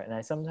stuff, right? And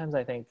I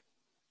think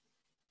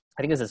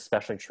it's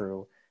especially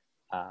true,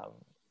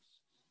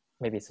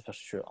 maybe it's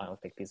especially true, I don't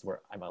think because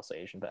I'm also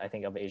Asian, but I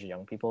think of Asian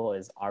young people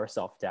is our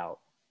self-doubt.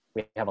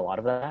 We have a lot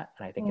of that,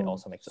 and I think it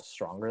also makes us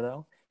stronger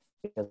though,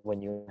 because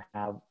when you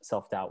have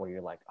self-doubt where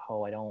you're like,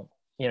 oh, I don't,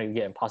 you know, you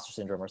get imposter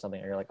syndrome or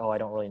something, or you're like, oh, I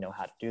don't really know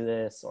how to do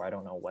this, or I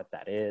don't know what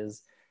that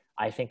is.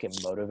 I think it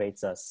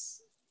motivates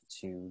us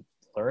to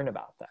learn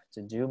about that,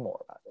 to do more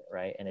about it,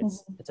 right? And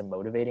it's a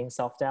motivating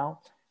self-doubt,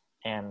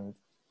 and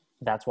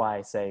that's why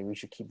I say we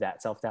should keep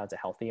that self-doubt to a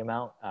healthy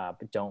amount,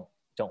 but don't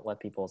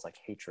let people's like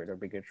hatred or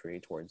bigotry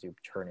towards you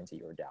turn into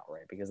your doubt,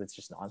 right? Because it's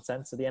just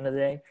nonsense at the end of the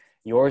day.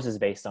 Yours is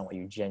based on what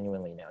you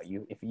genuinely know.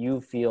 If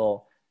you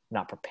feel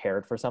not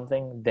prepared for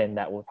something, then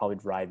that will probably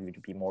drive you to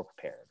be more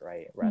prepared,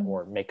 right?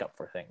 Or make up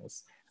for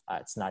things.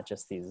 It's not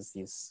just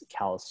these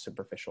callous,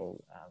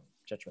 superficial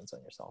judgments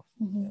on yourself.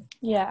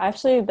 Yeah,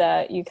 actually,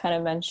 that you kind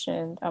of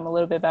mentioned a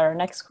little bit about our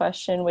next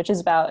question, which is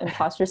about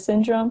imposter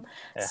syndrome.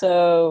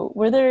 So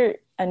were there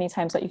any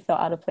times that you felt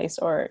out of place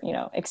or, you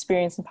know,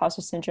 experienced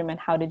imposter syndrome, and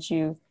how did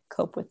you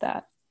cope with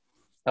that?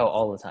 Oh,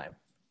 all the time.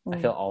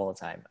 I feel all the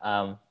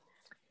time.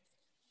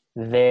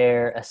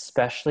 There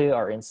especially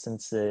are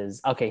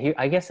instances. Okay, here,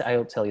 I guess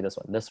I'll tell you this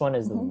one. This one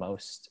is the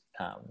most,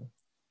 and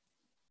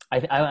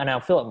I'll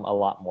feel it a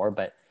lot more,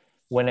 but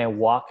when I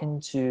walk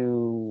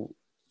into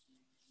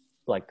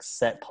like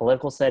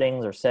political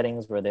settings or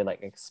settings where they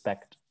like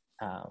expect,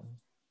 I'll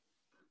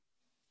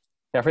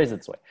phrase it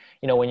this way.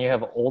 You know, when you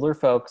have older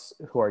folks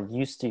who are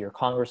used to your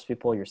Congress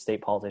people, your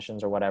state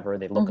politicians or whatever,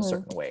 they look a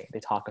certain way, they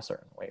talk a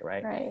certain way,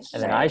 right?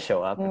 And then I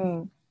show up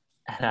and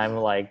I'm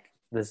like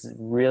this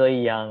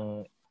really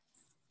young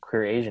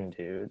queer Asian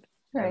dude.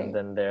 And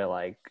then they're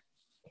like,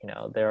 you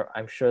know,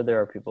 I'm sure there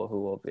are people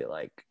who will be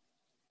like,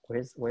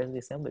 where's the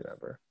assembly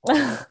member? You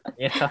know,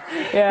 you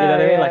know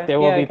what I mean? Like there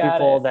will be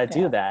people that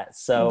do that.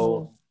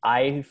 So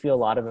I feel a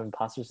lot of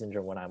imposter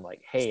syndrome when I'm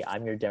like, hey,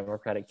 I'm your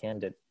Democratic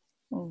candidate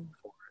for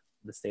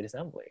the state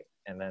assembly.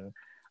 And then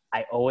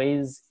I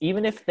always,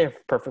 even if they're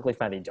perfectly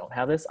fine, they don't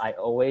have this, I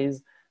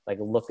always like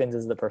look into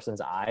the person's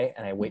eye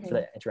and I wait for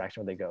that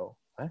interaction where they go,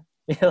 what?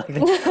 Like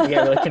they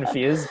get really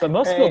confused. But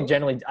most people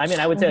generally, I mean,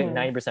 I would say like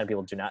 90% of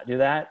people do not do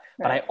that.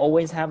 But I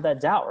always have that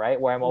doubt, right?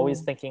 Where I'm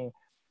always thinking,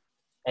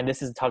 and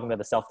this is talking about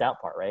the self-doubt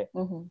part, right?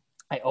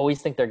 I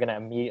always think they're going to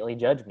immediately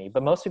judge me.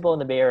 But most people in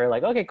the Bay Area are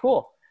like, okay,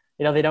 cool.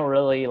 You know, they don't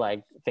really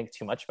like think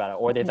too much about it.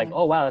 Or they think,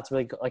 oh, wow, that's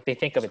really good. Like they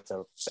think of it's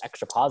a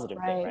extra positive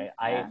thing, right?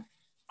 I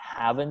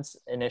haven't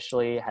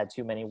initially had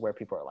too many where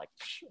people are like,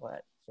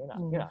 what? You're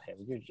not him.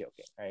 You're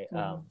joking, right?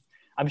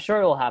 I'm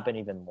sure it will happen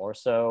even more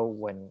so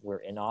when we're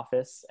in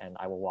office and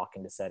I will walk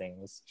into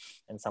settings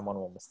and someone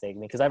will mistake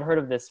me. Because I've heard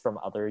of this from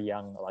other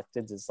young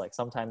electeds, is like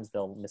sometimes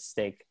they'll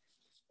mistake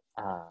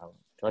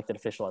elected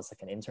official as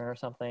like an intern or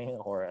something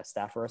or a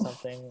staffer or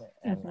something.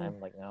 And I'm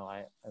like, no,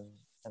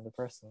 I'm the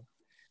person.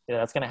 you know,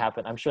 that's going to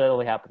happen. I'm sure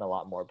that'll happen a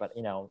lot more, but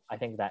you know, I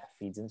think that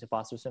feeds into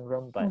imposter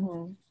syndrome. But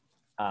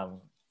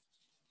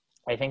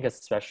I think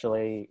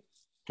especially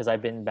because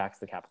I've been back to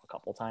the Capitol a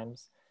couple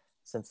times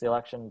since the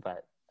election,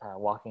 but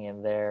walking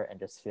in there and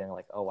just feeling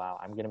like, oh wow,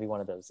 I'm going to be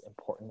one of those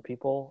important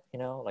people, you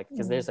know, like,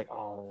 because there's like,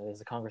 oh,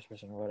 there's a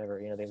congressperson or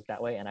whatever, you know, they look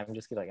that way, and I'm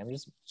just like, I'm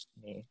just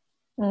me.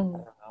 I don't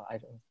know.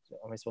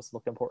 Am I supposed to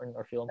look important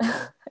or feel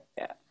important?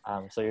 Yeah.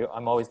 So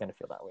I'm always going to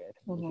feel that way. I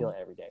think you feel it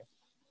every day.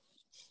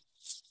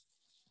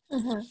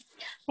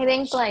 I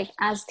think like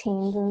as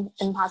teens,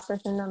 imposter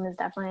syndrome is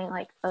definitely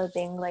like a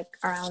thing like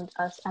around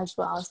us as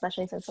well,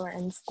 especially since we're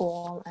in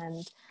school.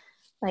 And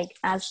like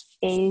as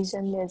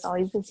Asian, there's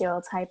always the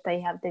stereotype that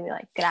you have to be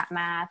like good at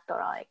math or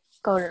like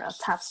go to a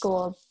top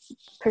school,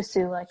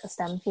 pursue like a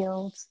STEM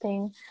fields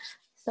thing.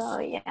 So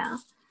yeah.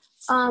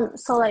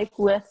 So like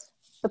with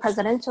the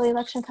presidential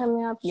election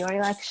coming up, your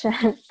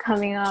election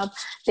coming up,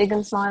 big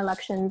and small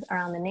elections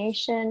around the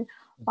nation,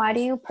 why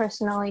do you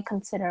personally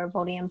consider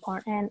voting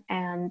important,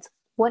 and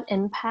what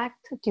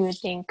impact do you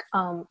think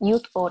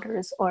youth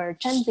voters or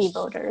Gen Z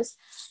voters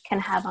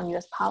can have on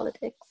US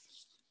politics?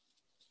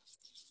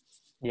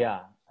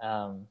 Yeah,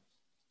 I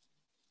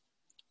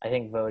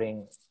think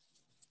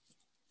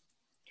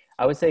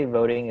I would say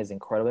voting is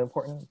incredibly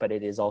important, but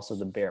it is also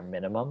the bare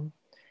minimum.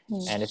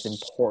 And it's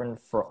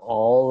important for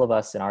all of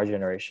us in our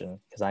generation,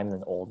 because I'm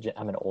an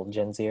old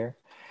Gen Zer,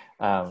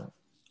 all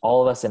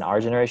of us in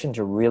our generation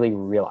to really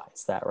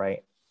realize that,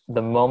 right?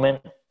 The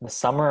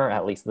summer,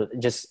 at least,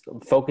 just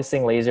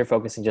laser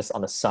focusing just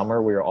on the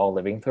summer we're all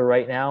living through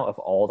right now of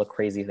all the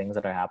crazy things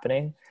that are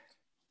happening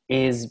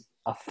is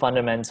a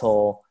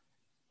fundamental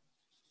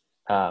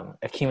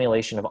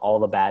accumulation of all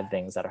the bad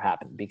things that are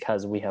happening,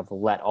 because we have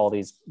let all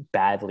these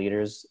bad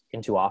leaders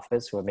into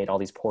office who have made all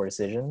these poor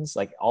decisions.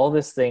 Like, all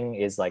this thing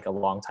is like a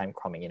long time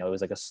coming, you know, it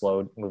was like a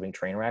slow moving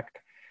train wreck.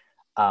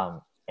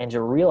 And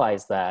to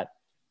realize that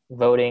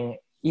voting,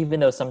 even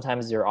though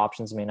sometimes your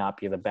options may not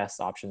be the best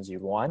options you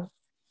want,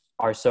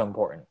 are so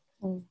important,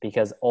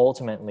 because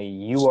ultimately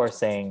you are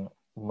saying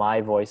my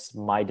voice,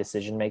 my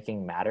decision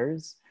making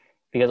matters.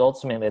 Because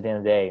ultimately at the end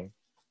of the day,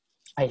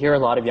 I hear a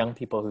lot of young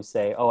people who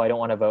say, oh, I don't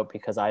want to vote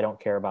because I don't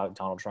care about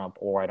Donald Trump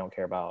or I don't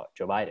care about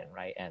Joe Biden,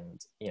 right?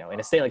 And, you know, in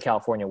a state like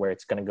California where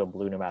it's going to go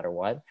blue no matter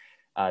what,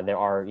 there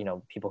are, you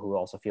know, people who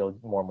also feel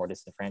more and more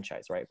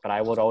disenfranchised, right? But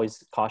I would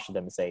always caution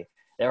them and say,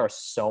 there are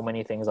so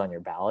many things on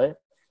your ballot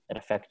that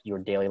affect your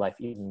daily life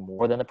even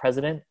more than the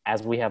president,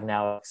 as we have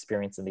now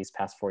experienced in these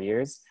past 4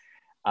 years.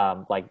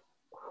 Like,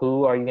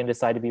 who are you going to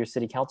decide to be your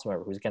city council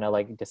member? Who's going to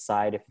like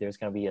decide if there's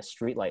going to be a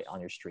street light on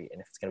your street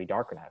and if it's going to be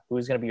dark or not?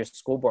 Who's going to be your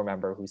school board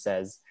member who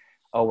says,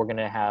 oh, we're going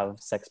to have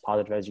sex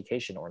positive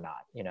education or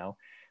not, you know?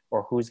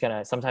 Or who's going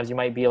to, sometimes you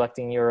might be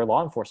electing your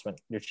law enforcement,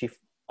 your chief,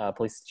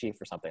 police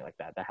chief or something like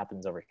that. That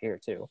happens over here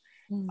too.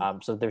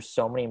 So there's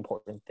so many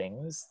important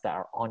things that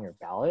are on your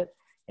ballot.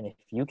 And if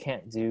you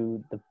can't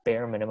do the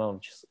bare minimum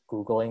of just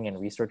Googling and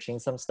researching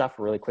some stuff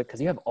really quick, because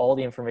you have all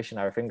the information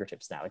at our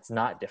fingertips now, it's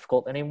not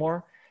difficult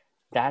anymore.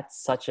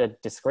 That's such a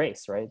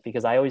disgrace, right?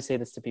 Because I always say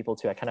this to people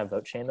too. I kind of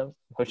vote shame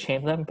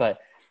them, but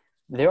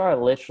there are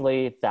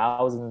literally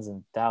thousands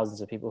and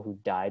thousands of people who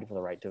died for the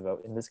right to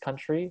vote in this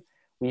country.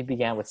 We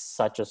began with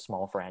such a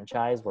small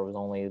franchise where it was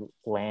only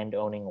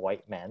land-owning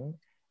white men.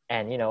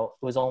 And, you know,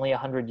 it was only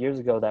 100 years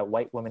ago that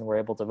white women were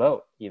able to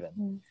vote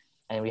even.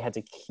 And we had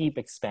to keep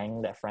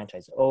expanding that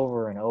franchise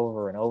over and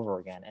over and over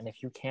again. And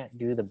if you can't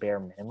do the bare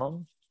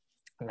minimum,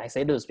 and I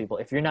say to those people,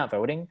 if you're not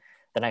voting,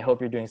 then I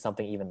hope you're doing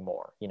something even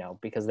more, you know,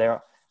 because I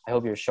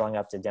hope you're showing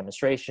up to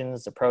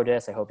demonstrations, to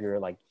protests. I hope you're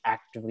like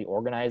actively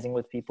organizing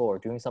with people or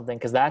doing something,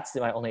 because that's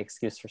my only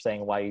excuse for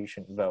saying why you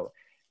shouldn't vote.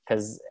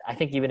 Because I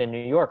think even in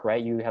New York,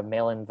 right, you have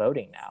mail-in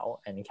voting now,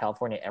 and in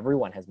California,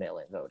 everyone has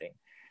mail-in voting.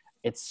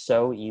 It's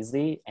so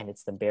easy, and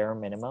it's the bare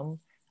minimum.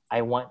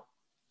 I want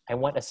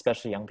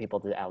especially young people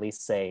to at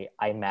least say,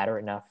 I matter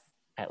enough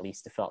at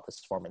least to fill out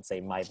this form and say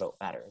my vote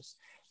matters.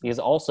 Because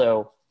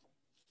also,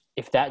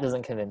 if that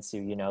doesn't convince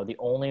you, you know, the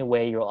only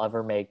way you'll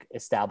ever make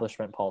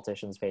establishment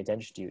politicians pay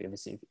attention to you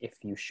is if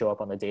you show up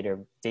on the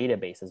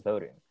database as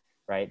voting,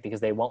 right? Because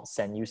they won't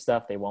send you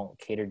stuff. They won't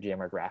cater to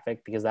demographic,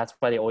 because that's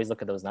why they always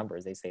look at those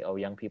numbers. They say, oh,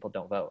 young people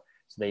don't vote.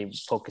 So they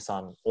focus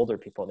on older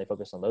people and they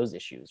focus on those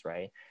issues,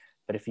 right?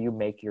 But if you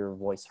make your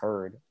voice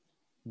heard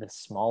the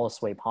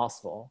smallest way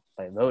possible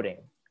by voting,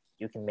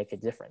 you can make a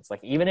difference.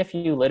 Like, even if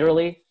you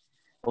literally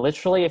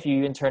if you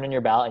even turn in your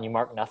ballot and you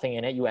mark nothing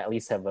in it, you at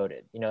least have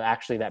voted. You know,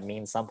 actually that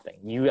means something.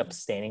 You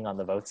abstaining on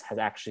the votes has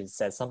actually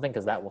said something,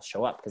 because that will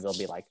show up, because they'll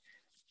be like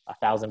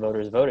 1,000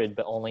 voters voted,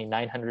 but only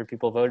 900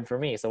 people voted for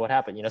me. So what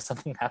happened? You know,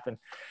 something happened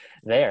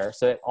there.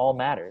 So it all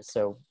matters.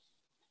 So,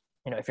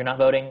 you know, if you're not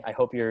voting, I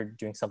hope you're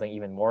doing something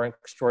even more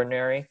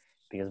extraordinary,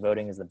 because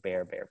voting is the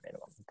bare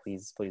minimum.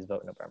 Please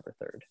vote November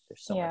 3rd.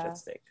 There's so much at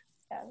stake.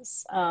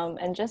 Yes.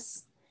 And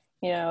just,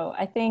 you know,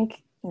 I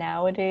think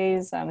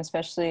nowadays,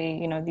 especially,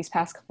 you know, these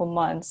past couple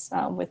months,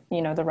 with,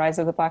 you know, the rise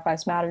of the Black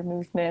Lives Matter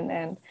movement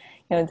and,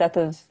 you know, the death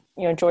of,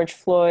 you know, George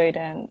Floyd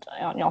and,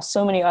 you know,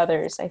 so many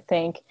others, I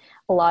think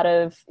a a lot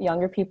of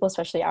younger people,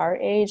 especially our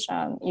age,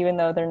 even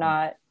though they're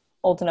not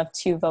old enough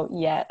to vote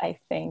yet, I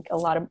think a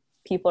lot of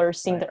people are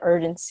seeing the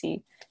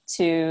urgency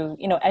to,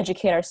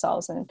 educate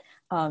ourselves and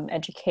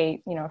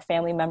educate,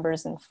 family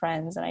members and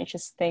friends. And I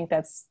just think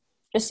that's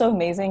just so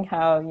amazing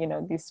how,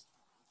 these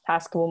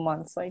past couple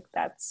months, like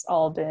that's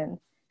all been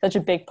such a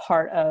big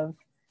part of,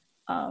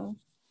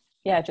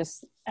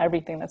 just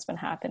everything that's been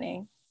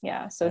happening.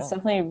 Yeah. So it's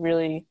definitely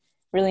really,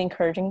 really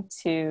encouraging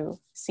to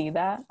see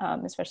that,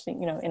 especially,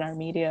 in our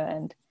media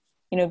and,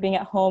 being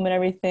at home and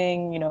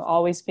everything,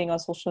 always being on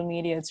social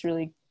media. It's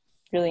really,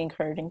 really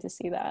encouraging to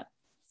see that.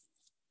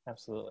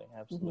 Absolutely.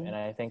 Mm-hmm. And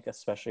I think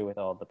especially with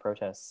all the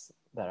protests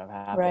that have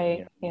happened,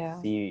 right. You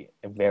see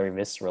very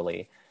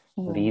viscerally,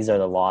 these are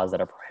the laws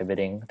that are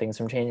prohibiting things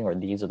from changing, or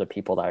these are the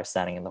people that are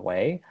standing in the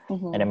way.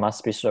 And it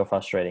must be so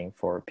frustrating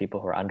for people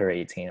who are under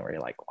 18, where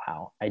you're like,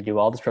 wow, I do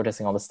all this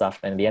protesting, all this stuff,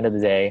 and at the end of the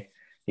day,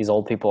 these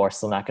old people are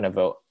still not going to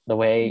vote the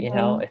way,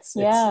 it's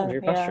very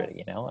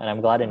frustrating, And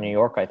I'm glad in New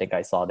York, I think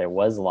I saw there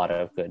was a lot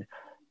of good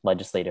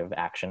legislative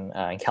action.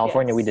 In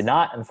California, we did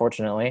not,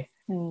 unfortunately.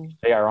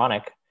 Very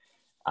ironic.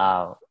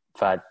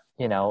 But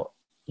you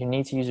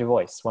need to use your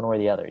voice one way or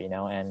the other,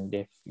 and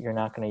if you're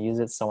not going to use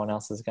it, someone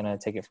else is going to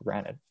take it for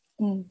granted.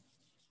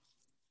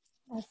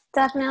 Yes,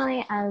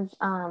 definitely, as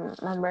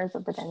members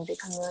of the Gen Z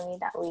community,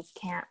 that we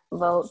can't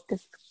vote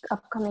this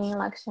upcoming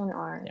election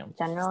or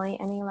generally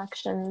any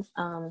elections.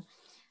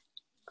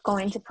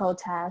 Going to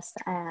protest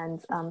and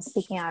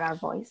speaking out our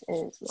voice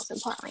is most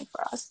importantly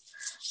for us.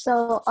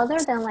 So other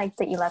than like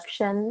the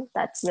election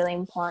that's really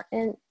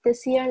important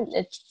this year,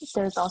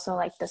 there's also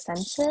like the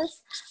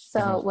census.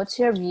 So what's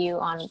your view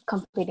on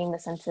completing the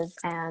census,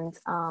 and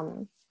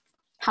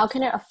how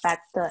can it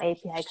affect the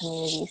API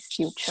community's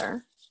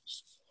future?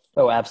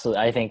 Oh,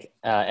 absolutely. I think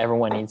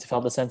everyone needs to fill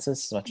the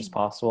census as much as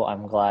possible.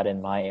 I'm glad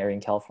in my area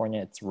in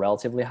California, it's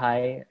relatively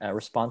high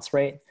response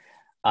rate.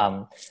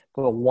 But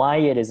why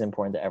it is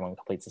important that everyone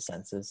completes the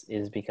census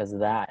is because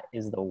that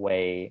is the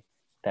way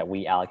that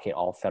we allocate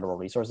all federal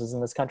resources in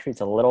this country.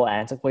 It's a little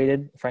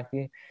antiquated,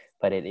 frankly,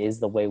 but it is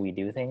the way we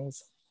do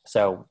things.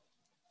 So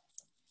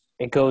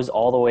it goes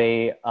all the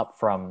way up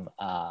from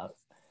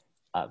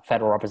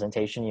federal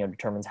representation,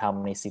 determines how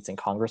many seats in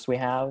Congress we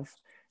have,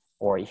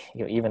 or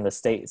even the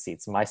state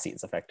seats. My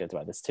seat's affected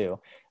by this too,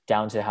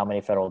 down to how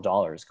many federal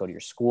dollars go to your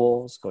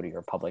schools, go to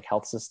your public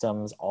health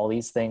systems, all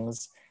these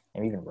things,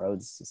 and even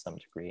roads to some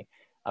degree.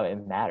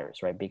 It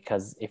matters, right?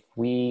 Because if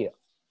we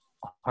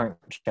aren't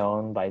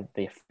shown by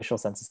the official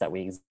census that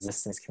we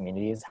exist in these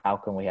communities, how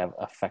can we have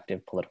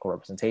effective political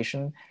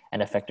representation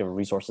and effective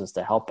resources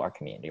to help our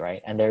community,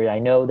 right? And I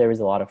know there is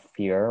a lot of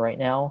fear right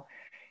now,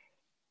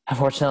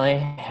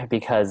 unfortunately,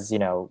 because,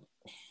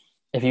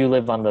 if you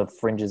live on the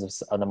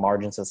fringes of the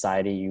margin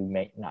society, you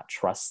may not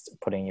trust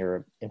putting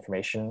your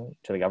information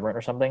to the government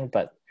or something,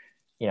 but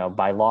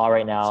by law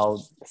right now,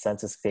 the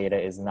census data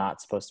is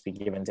not supposed to be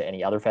given to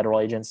any other federal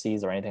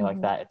agencies or anything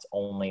like that. It's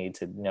only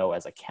to know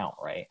as a count,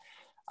 right?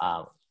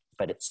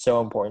 But it's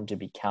so important to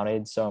be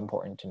counted, so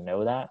important to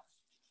know that,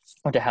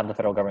 or to have the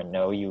federal government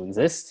know you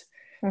exist,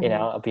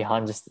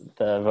 beyond just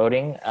the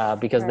voting,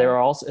 because there are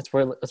also,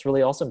 it's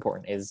really also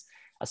important is,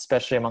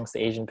 especially amongst the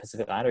Asian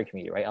Pacific Islander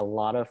community, right? A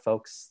lot of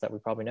folks that we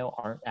probably know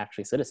aren't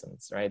actually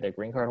citizens, right? They're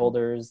green card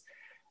holders,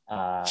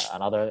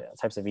 on other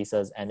types of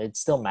visas, and it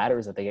still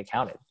matters that they get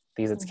counted,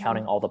 because it's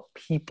counting all the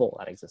people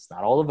that exist,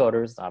 not all the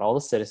voters, not all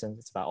the citizens.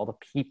 It's about all the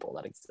people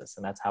that exist,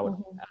 and that's how it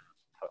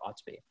ought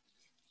to be.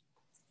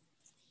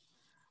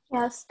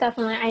 Yes,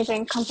 definitely. I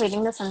think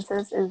completing the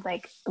census is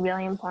like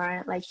really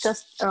important. Like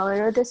just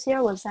earlier this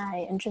year was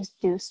I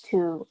introduced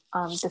to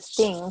this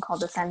thing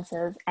called the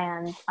census,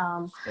 and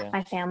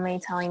my family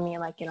telling me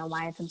like,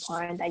 why it's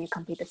important that you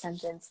complete the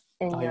census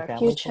in your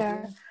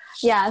future.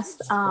 Yes,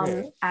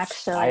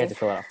 actually. I had to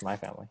fill it out for my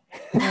family.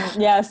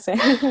 Yes.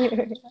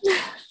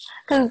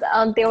 Because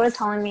they were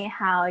telling me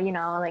how,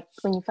 like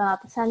when you fill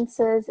out the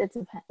census, it's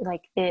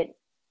like the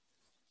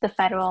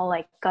federal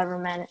like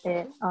government,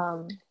 it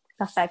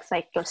affects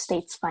like your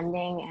state's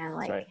funding and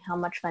like how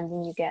much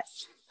funding you get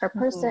per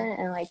person,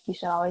 and like you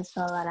should always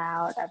fill that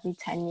out every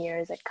 10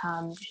 years it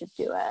comes. You should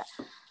do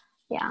it.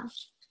 Yeah.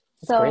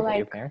 It's so great like that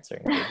your parents are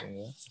encouraging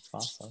you. It's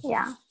awesome.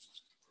 Yeah.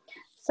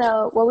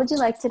 So what would you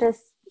like to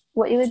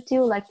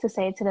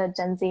say to the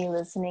Gen Z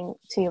listening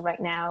to you right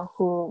now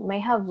who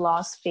may have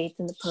lost faith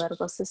in the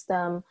political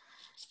system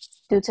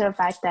due to the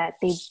fact that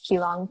they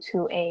belong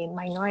to a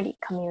minority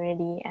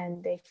community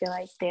and they feel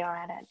like they are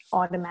at an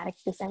automatic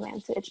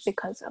disadvantage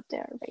because of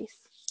their race?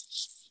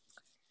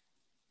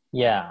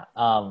 Yeah.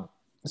 So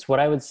what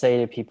I would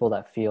say to people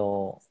that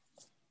feel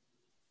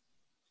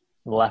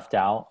left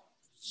out,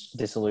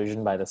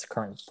 disillusioned by this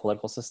current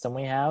political system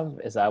we have,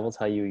 is I will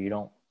tell you,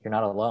 you're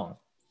not alone.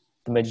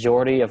 The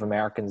majority of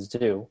Americans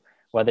do,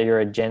 whether you're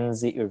a Gen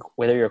Z, or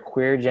whether you're a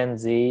queer Gen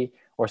Z,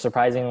 or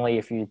surprisingly,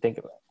 if you think,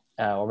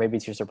 or maybe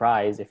to your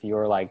surprise, if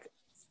you're like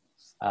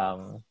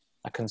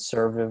a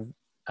conservative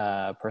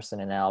person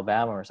in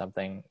Alabama or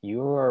something,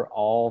 you are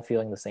all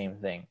feeling the same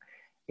thing.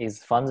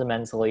 Is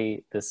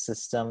fundamentally the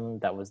system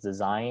that was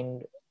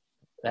designed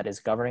that is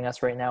governing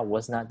us right now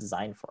was not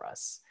designed for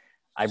us.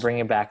 I bring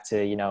it back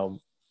to, you know,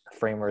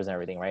 framers and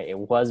everything, right? It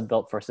was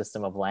built for a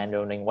system of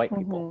landowning white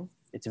people.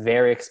 It's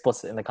very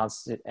explicit in the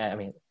Constitution. I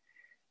mean,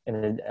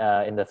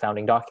 in the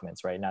founding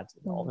documents, right? Not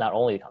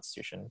only the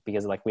Constitution,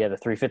 because like we have the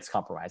 3/5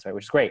 compromise, right?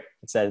 Which is great.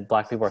 It said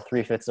Black people are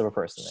 3/5 of a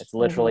person. It's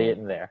literally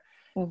in there.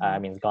 I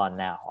mean, it's gone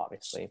now,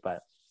 obviously,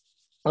 but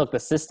look, the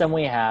system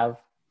we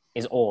have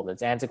is old.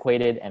 It's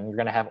antiquated, and we're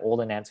going to have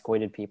old and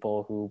antiquated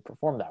people who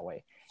perform that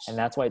way. And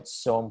that's why it's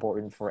so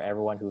important for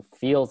everyone who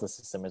feels the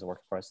system is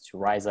working for us to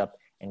rise up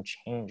and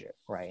change it,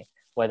 right?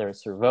 Whether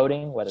it's through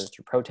voting, whether it's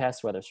through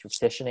protests, whether it's through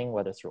petitioning,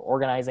 whether it's through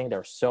organizing. There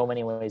are so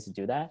many ways to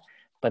do that.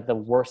 But the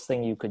worst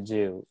thing you could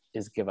do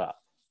is give up.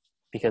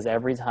 Because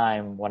every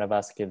time one of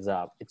us gives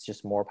up, it's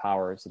just more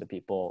power to the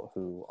people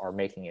who are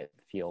making it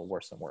feel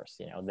worse and worse.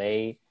 You know,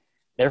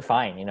 they're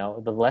fine. You know,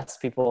 the less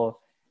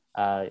people,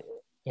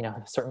 you know,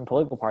 certain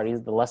political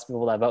parties, the less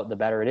people that vote, the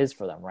better it is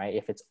for them, right?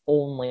 If it's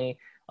only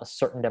a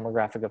certain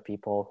demographic of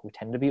people who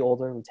tend to be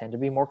older, who tend to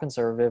be more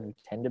conservative, who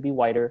tend to be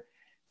whiter,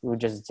 who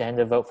just tend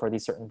to vote for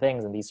these certain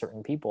things and these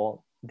certain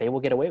people, they will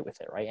get away with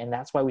it, right? And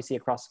that's why we see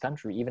across the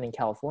country, even in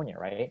California,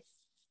 right?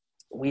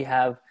 We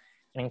have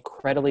an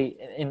incredibly,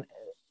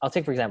 I'll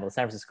take, for example, the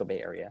San Francisco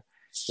Bay Area.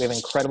 We have an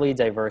incredibly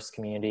diverse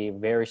community,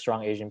 very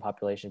strong Asian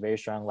population, very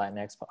strong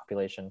Latinx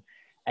population.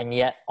 And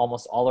yet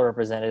almost all the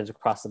representatives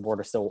across the board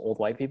are still old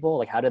white people.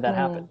 Like, how did that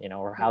happen? You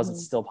know, or how is it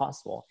still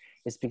possible?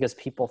 It's because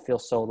people feel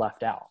so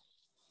left out.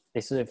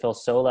 They feel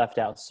so left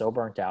out, so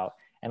burnt out.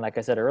 And like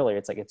I said earlier,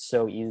 it's like, it's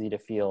so easy to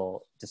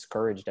feel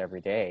discouraged every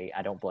day.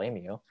 I don't blame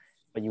you,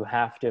 but you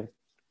have to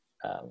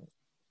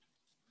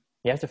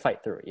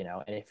fight through it, you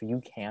know? And if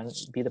you can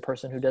be the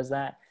person who does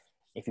that,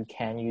 if you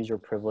can use your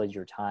privilege,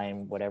 your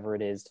time, whatever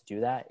it is to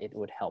do that, it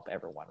would help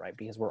everyone, right?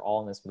 Because we're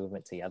all in this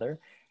movement together.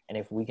 And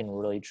if we can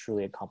really,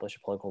 truly accomplish a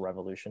political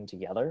revolution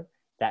together,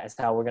 that is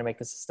how we're going to make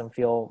the system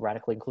feel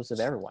radically inclusive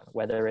of everyone,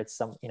 whether it's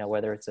some, you know,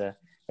 whether it's a,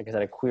 like I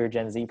said, a queer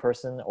Gen Z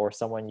person or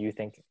someone you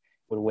think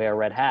would wear a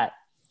red hat.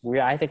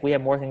 I think we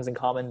have more things in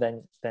common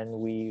than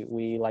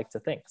we like to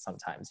think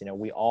sometimes. You know,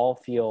 we all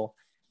feel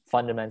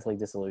fundamentally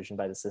disillusioned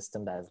by the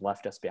system that has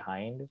left us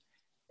behind.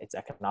 Its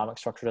economic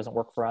structure doesn't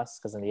work for us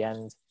because in the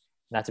end,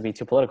 not to be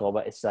too political,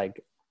 but it's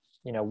like,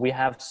 you know, we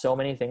have so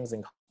many things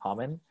in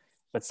common,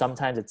 but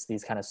sometimes it's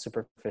these kind of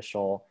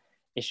superficial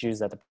issues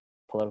that the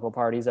political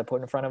parties have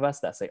put in front of us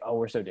that say, oh,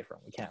 we're so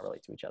different, we can't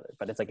relate to each other.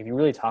 But it's like, if you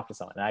really talk to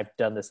someone, and I've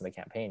done this in the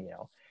campaign, you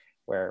know,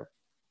 where,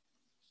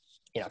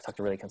 you know, I've talked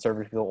to really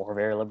conservative people or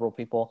very liberal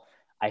people,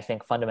 I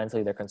think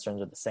fundamentally their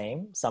concerns are the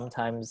same.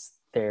 Sometimes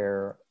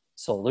their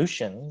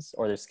solutions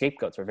or their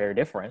scapegoats are very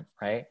different,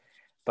 right?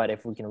 But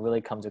if we can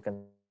really come to a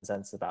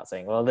consensus about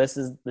saying, well, this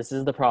is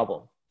the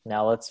problem,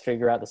 now let's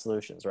figure out the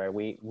solutions, right?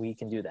 We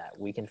can do that.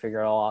 We can figure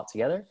it all out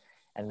together.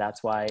 And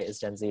that's why as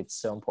Gen Z, it's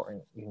so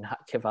important you not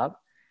give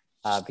up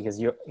because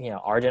you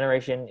know, our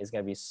generation is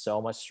going to be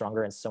so much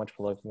stronger and so much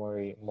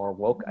politically more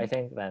woke, I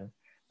think, than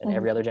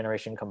every other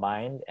generation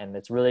combined. And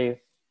it's really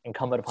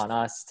incumbent upon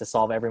us to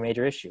solve every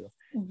major issue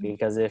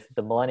because if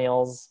the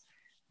millennials,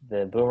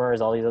 the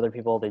boomers, all these other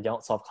people, they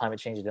don't solve climate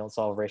change, they don't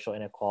solve racial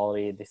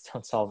inequality, they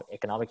don't solve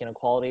economic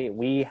inequality,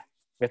 we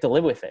have to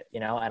live with it, you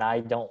know? And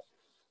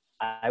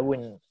I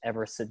wouldn't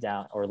ever sit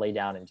down or lay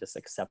down and just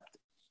accept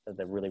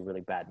the really,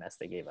 really bad mess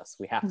they gave us.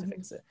 We have to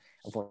fix it,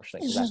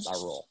 unfortunately, because that's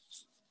our role.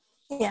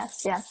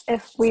 Yes.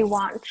 If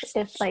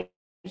like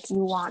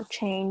you want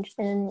change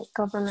in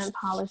government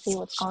policy,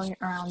 what's going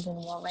around in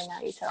the world right now,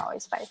 you should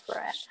always fight for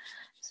it.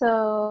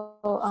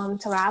 So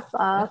to wrap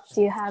up,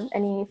 do you have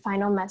any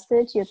final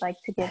message you'd like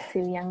to give to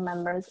young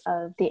members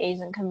of the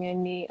Asian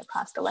community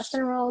across the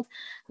Western world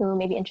who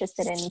may be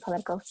interested in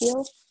political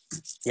fields?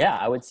 Yeah,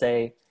 I would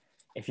say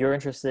if you're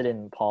interested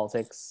in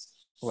politics,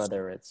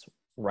 whether it's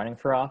running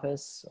for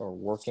office or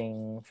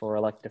working for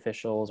elected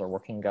officials or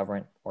working in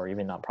government or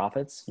even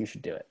nonprofits, you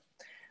should do it.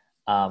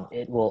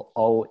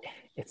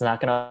 It's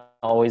not going to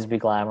always be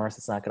glamorous.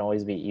 It's not going to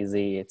always be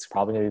easy. It's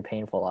probably going to be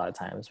painful a lot of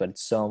times, but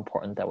it's so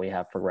important that we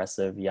have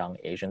progressive young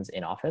Asians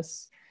in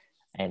office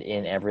and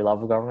in every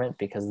level of government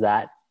because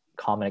that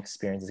common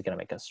experience is going to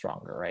make us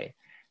stronger, right?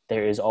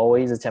 There is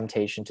always a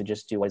temptation to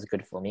just do what is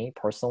good for me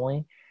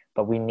personally,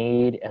 but we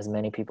need as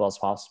many people as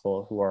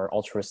possible who are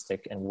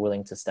altruistic and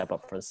willing to step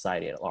up for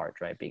society at large,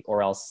 right?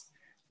 Or else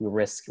we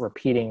risk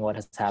repeating what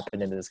has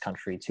happened in this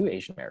country to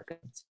Asian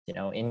Americans. You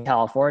know, in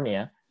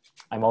California,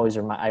 I always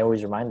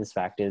remind this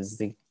fact is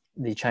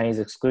the Chinese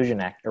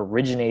Exclusion Act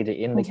originated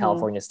in the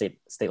California state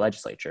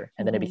legislature,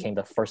 and then it became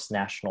the first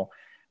national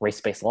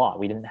race-based law.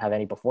 We didn't have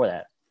any before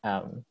that.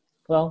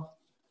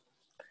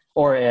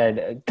 Or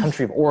a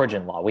country of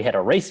origin law. We had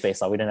a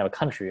race-based law. We didn't have a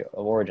country of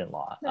origin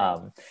law.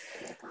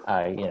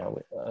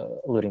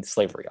 Alluding to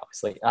slavery,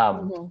 obviously.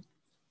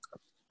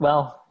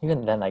 Well,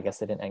 even then, I guess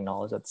they didn't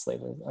acknowledge that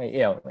slavery. You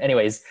know,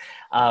 anyways,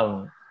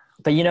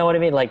 but you know what I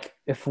mean. Like,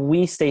 if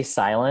we stay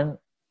silent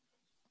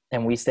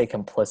and we stay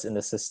complicit in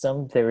the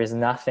system, there is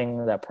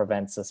nothing that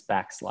prevents us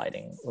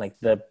backsliding. Like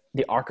the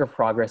arc of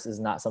progress is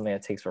not something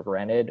that takes for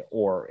granted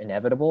or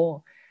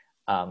inevitable.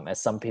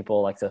 as some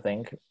people like to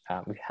think,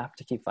 you have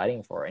to keep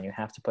fighting for, and you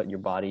have to put your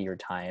body, your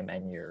time,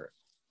 and your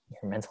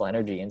mental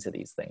energy into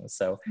these things.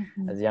 So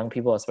as young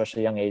people,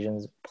 especially young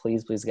Asians,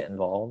 please get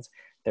involved.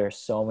 There are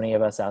so many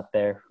of us out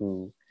there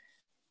who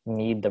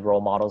need the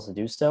role models to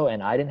do so,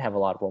 and I didn't have a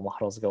lot of role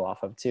models to go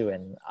off of too,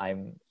 and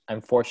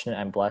I'm fortunate,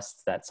 I'm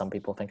blessed that some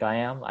people think I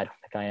am. I don't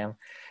think I am,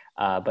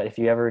 but if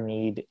you ever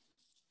need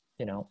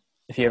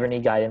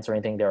guidance or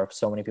anything, there are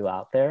so many people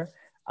out there.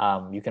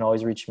 You can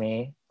always reach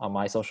me on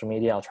my social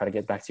media. I'll try to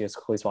get back to you as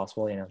quickly as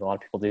possible. A lot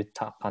of people do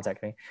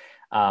contact me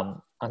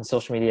on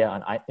social media,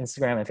 on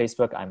Instagram and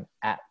Facebook. I'm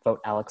at Vote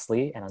Alex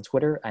Lee, and on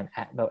Twitter I'm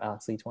at Vote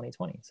Alex Lee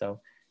 2020. So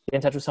get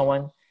in touch with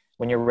someone.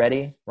 When you're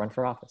ready, run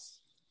for office.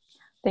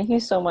 Thank you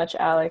so much,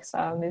 Alex.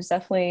 It was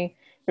definitely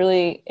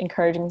really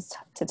encouraging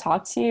to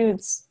talk to you.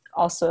 It's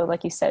also,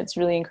 like you said, it's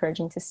really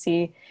encouraging to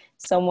see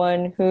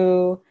someone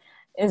who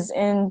is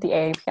in the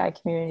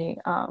AAPI community,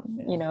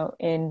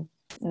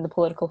 in the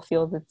political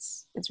field.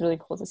 It's really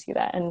cool to see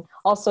that. And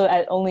also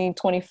at only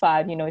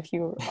 25, if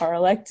you are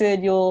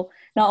elected, you'll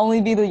not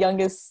only be the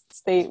youngest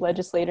state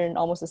legislator in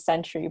almost a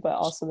century, but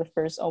also the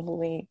first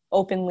openly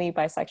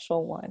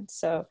bisexual one.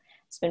 So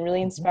it's been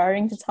really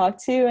inspiring to talk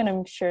to you, and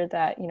I'm sure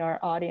that our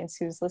audience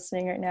who's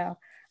listening right now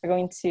are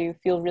going to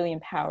feel really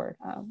empowered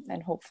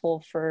and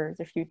hopeful for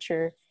the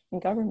future in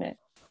government.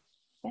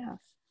 Yeah.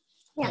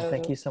 Yeah.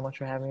 Thank you so much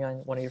for having me on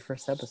one of your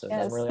first episodes.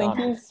 Yes, I'm really thank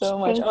honored. you so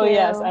much. Thank Oh you.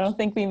 yes, I don't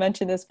think we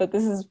mentioned this, but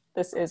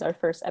this is our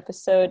first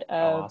episode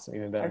of Awesome,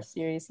 even better. our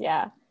series.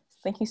 Yeah.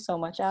 Thank you so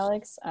much,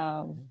 Alex.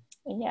 And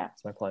yeah.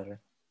 It's my pleasure.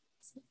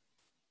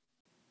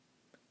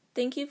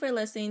 Thank you for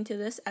listening to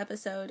this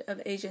episode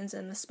of Asians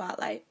in the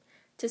Spotlight.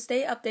 To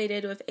stay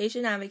updated with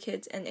Asian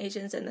Advocates and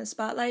Asians in the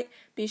Spotlight,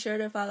 be sure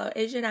to follow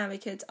Asian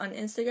Advocates on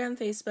Instagram,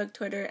 Facebook,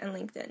 Twitter, and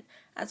LinkedIn,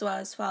 as well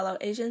as follow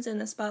Asians in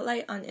the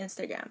Spotlight on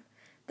Instagram.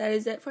 That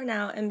is it for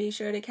now, and be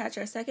sure to catch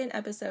our second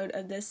episode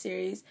of this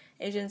series,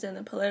 Asians in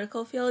the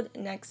Political Field,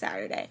 next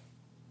Saturday.